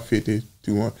 150,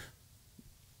 200,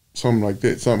 something like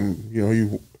that. Something, you know,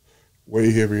 he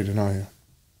way heavier than I am.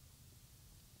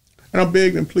 And I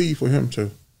begged and pleaded for him to,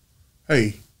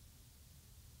 hey,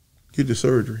 get the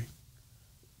surgery.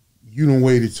 You done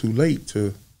waited too late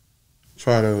to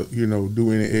try to,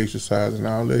 do any exercise, and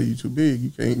I'll let you too big.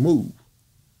 You can't move.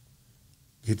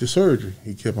 Get the surgery.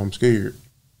 He kept, I'm scared.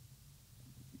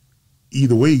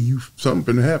 Either way,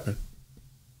 something finna happen.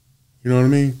 You know what I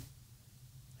mean?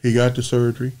 He got the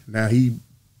surgery. Now he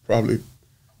probably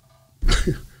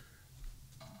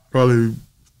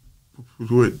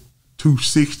what,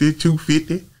 260,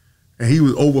 250, and he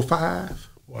was over 5.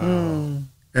 Wow. And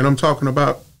I'm talking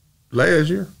about last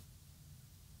year.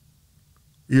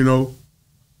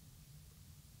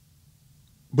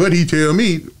 But he tell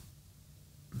me,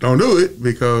 don't do it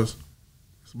because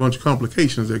it's a bunch of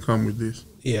complications that come with this.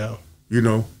 Yeah.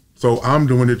 So I'm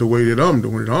doing it the way that I'm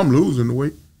doing it. I'm losing the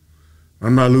weight.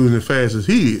 I'm not losing as fast as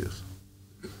he is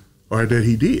or that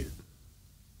he did.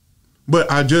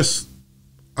 But I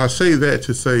say that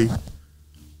to say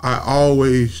I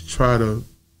always try to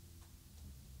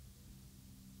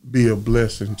be a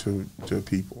blessing to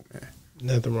people, man.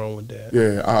 Nothing wrong with that.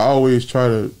 Yeah, I always try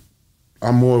to,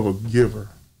 I'm more of a giver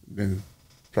than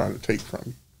trying to take from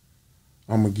you.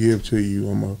 I'm going to give to you.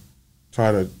 I'm going to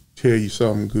try to tell you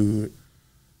something good.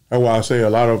 That's why I say a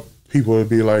lot of people would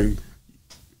be like,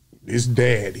 it's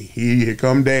daddy. Here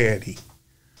come daddy.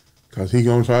 Because he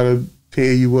going to try to tell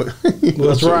you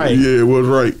what's right. Yeah, what's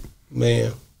right.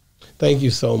 Man, thank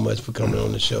you so much for coming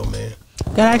on the show, man.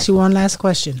 Got to ask you one last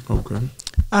question. Okay.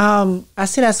 I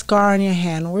see that scar on your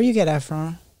hand. Where you get that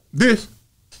from? This?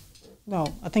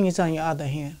 No, I think it's on your other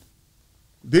hand.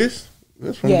 This?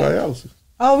 That's from dialysis.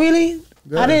 Oh, really?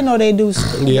 Yeah. I didn't know they do.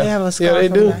 They have a scar. Yeah, they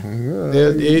do.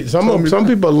 Yeah. Some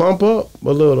people lump up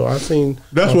a little. I seen.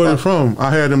 That's where it's from.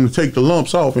 I had them to take the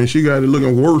lumps off, and she got it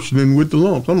looking worse than with the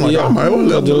lumps. I'm like, I might well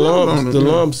let the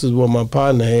lumps is what my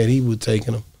partner had. He was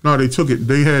taking them. No, they took it.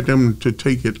 They had them to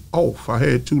take it off. I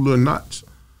had 2 little knots.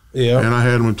 Yeah. And I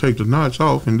had them to take the knots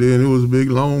off, and then it was a big,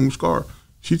 long scar.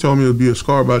 She told me it would be a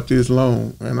scar about this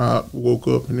long, and I woke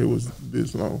up, and it was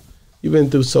this long. You've been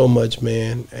through so much,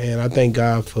 man, and I thank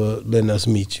God for letting us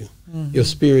meet you. Mm-hmm. Your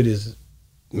spirit is,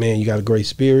 man, you got a great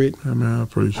spirit. Yeah, man, I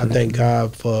appreciate it. I thank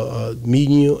God for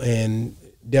meeting you, and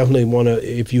definitely want to,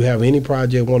 if you have any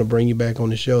project, want to bring you back on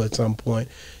the show at some point.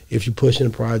 If you're pushing a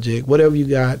project, whatever you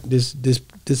got, this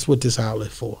is what this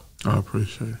outlet for. I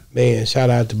appreciate it. Man,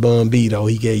 shout out to Bun B, though.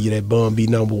 He gave you that Bun B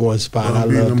 #1 spot. I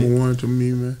loved it. Bun B #1 to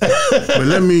me, man. But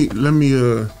let me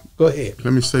go ahead.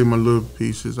 Let me say my little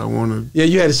pieces. I want to. Yeah,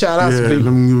 you had a shout out to people.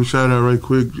 Let me give a shout out right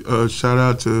quick. Shout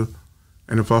out to,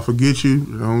 and if I forget you,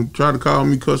 don't try to call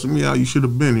me, cussing me out. You should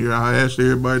have been here. I asked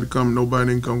everybody to come.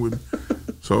 Nobody didn't come with me.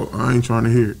 So I ain't trying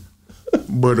to hear it.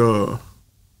 But I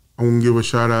want to give a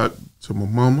shout out to my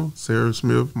mama, Sarah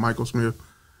Smith, Michael Smith,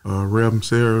 Reverend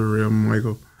Sarah, Reverend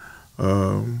Michael.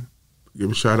 Give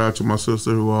a shout out to my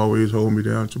sister who always hold me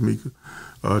down, Tamika,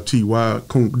 T.Y.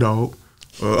 Coon Dog.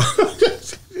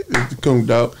 Coon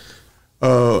Dog.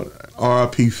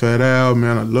 R.I.P. Fat Al,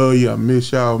 man, I love you. I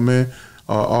miss y'all, man.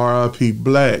 R.I.P.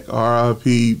 Black,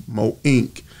 R.I.P. Mo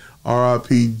Inc.,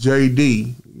 R.I.P.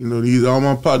 J.D. These are all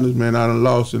my partners, man, I done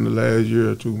lost in the last year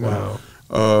or two, man.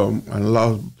 Wow. I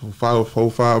lost 4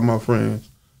 or 5 of my friends.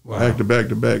 Wow. Back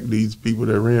to back, these people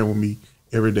that ran with me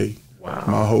every day. Wow.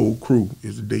 My whole crew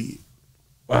is dead.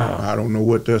 Wow. I don't know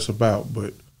what that's about,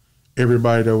 but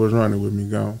everybody that was running with me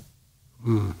gone.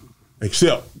 Mm.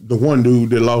 Except the one dude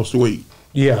that lost weight.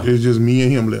 Yeah. It's just me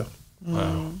and him left.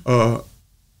 Wow.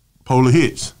 Polar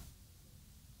Hits.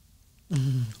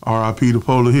 Mm-hmm. R.I.P. to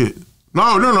Polar Hit. No,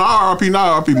 R.I.P. not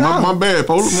R.I.P. My bad,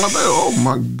 Polar. My bad. Oh,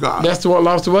 my God. That's the one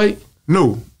lost the weight?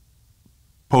 No.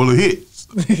 Polar Hits.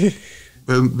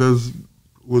 that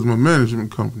was my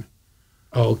management company.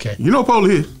 Oh, okay. You know Polar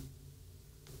Hits?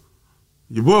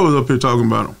 Your boy was up here talking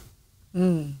about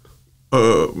him.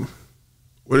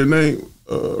 What his name?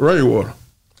 Rainwater.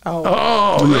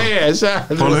 Oh man.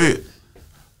 Polar Hit.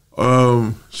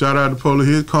 Shout out to Polar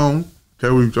Hit, Corn.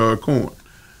 Tell we Corn.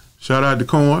 Shout out to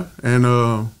Corn. And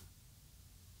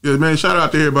yeah, man, shout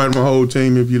out to everybody, my whole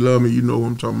team. If you love me, you know what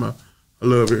I'm talking about. I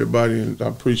love everybody, and I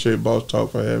appreciate Boss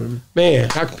Talk for having me. Man,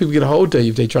 how can people get a hold of you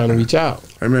if they're trying to reach out?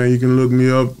 Hey, man, you can look me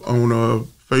up on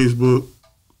Facebook.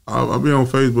 I'll be on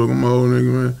Facebook. I'm an old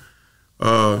nigga, man.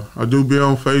 I do be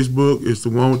on Facebook. It's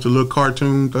the one with the little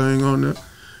cartoon thing on there.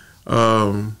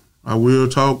 I will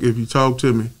talk if you talk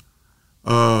to me.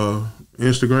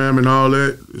 Instagram and all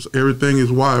that. Everything is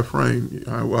WIDEFRAME.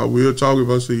 I will talk if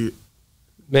I see it.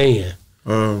 Man.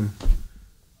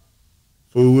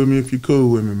 Fool with me if you cool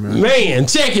with me, man. Man,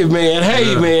 check it, man.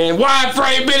 Hey, man.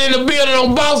 WIDEFRAME been in the building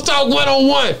on Boss Talk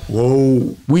 101.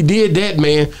 Whoa. We did that,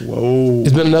 man. Whoa.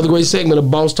 It's been another great segment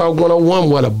of Boss Talk 101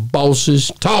 where the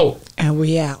bosses talk. And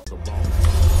we out.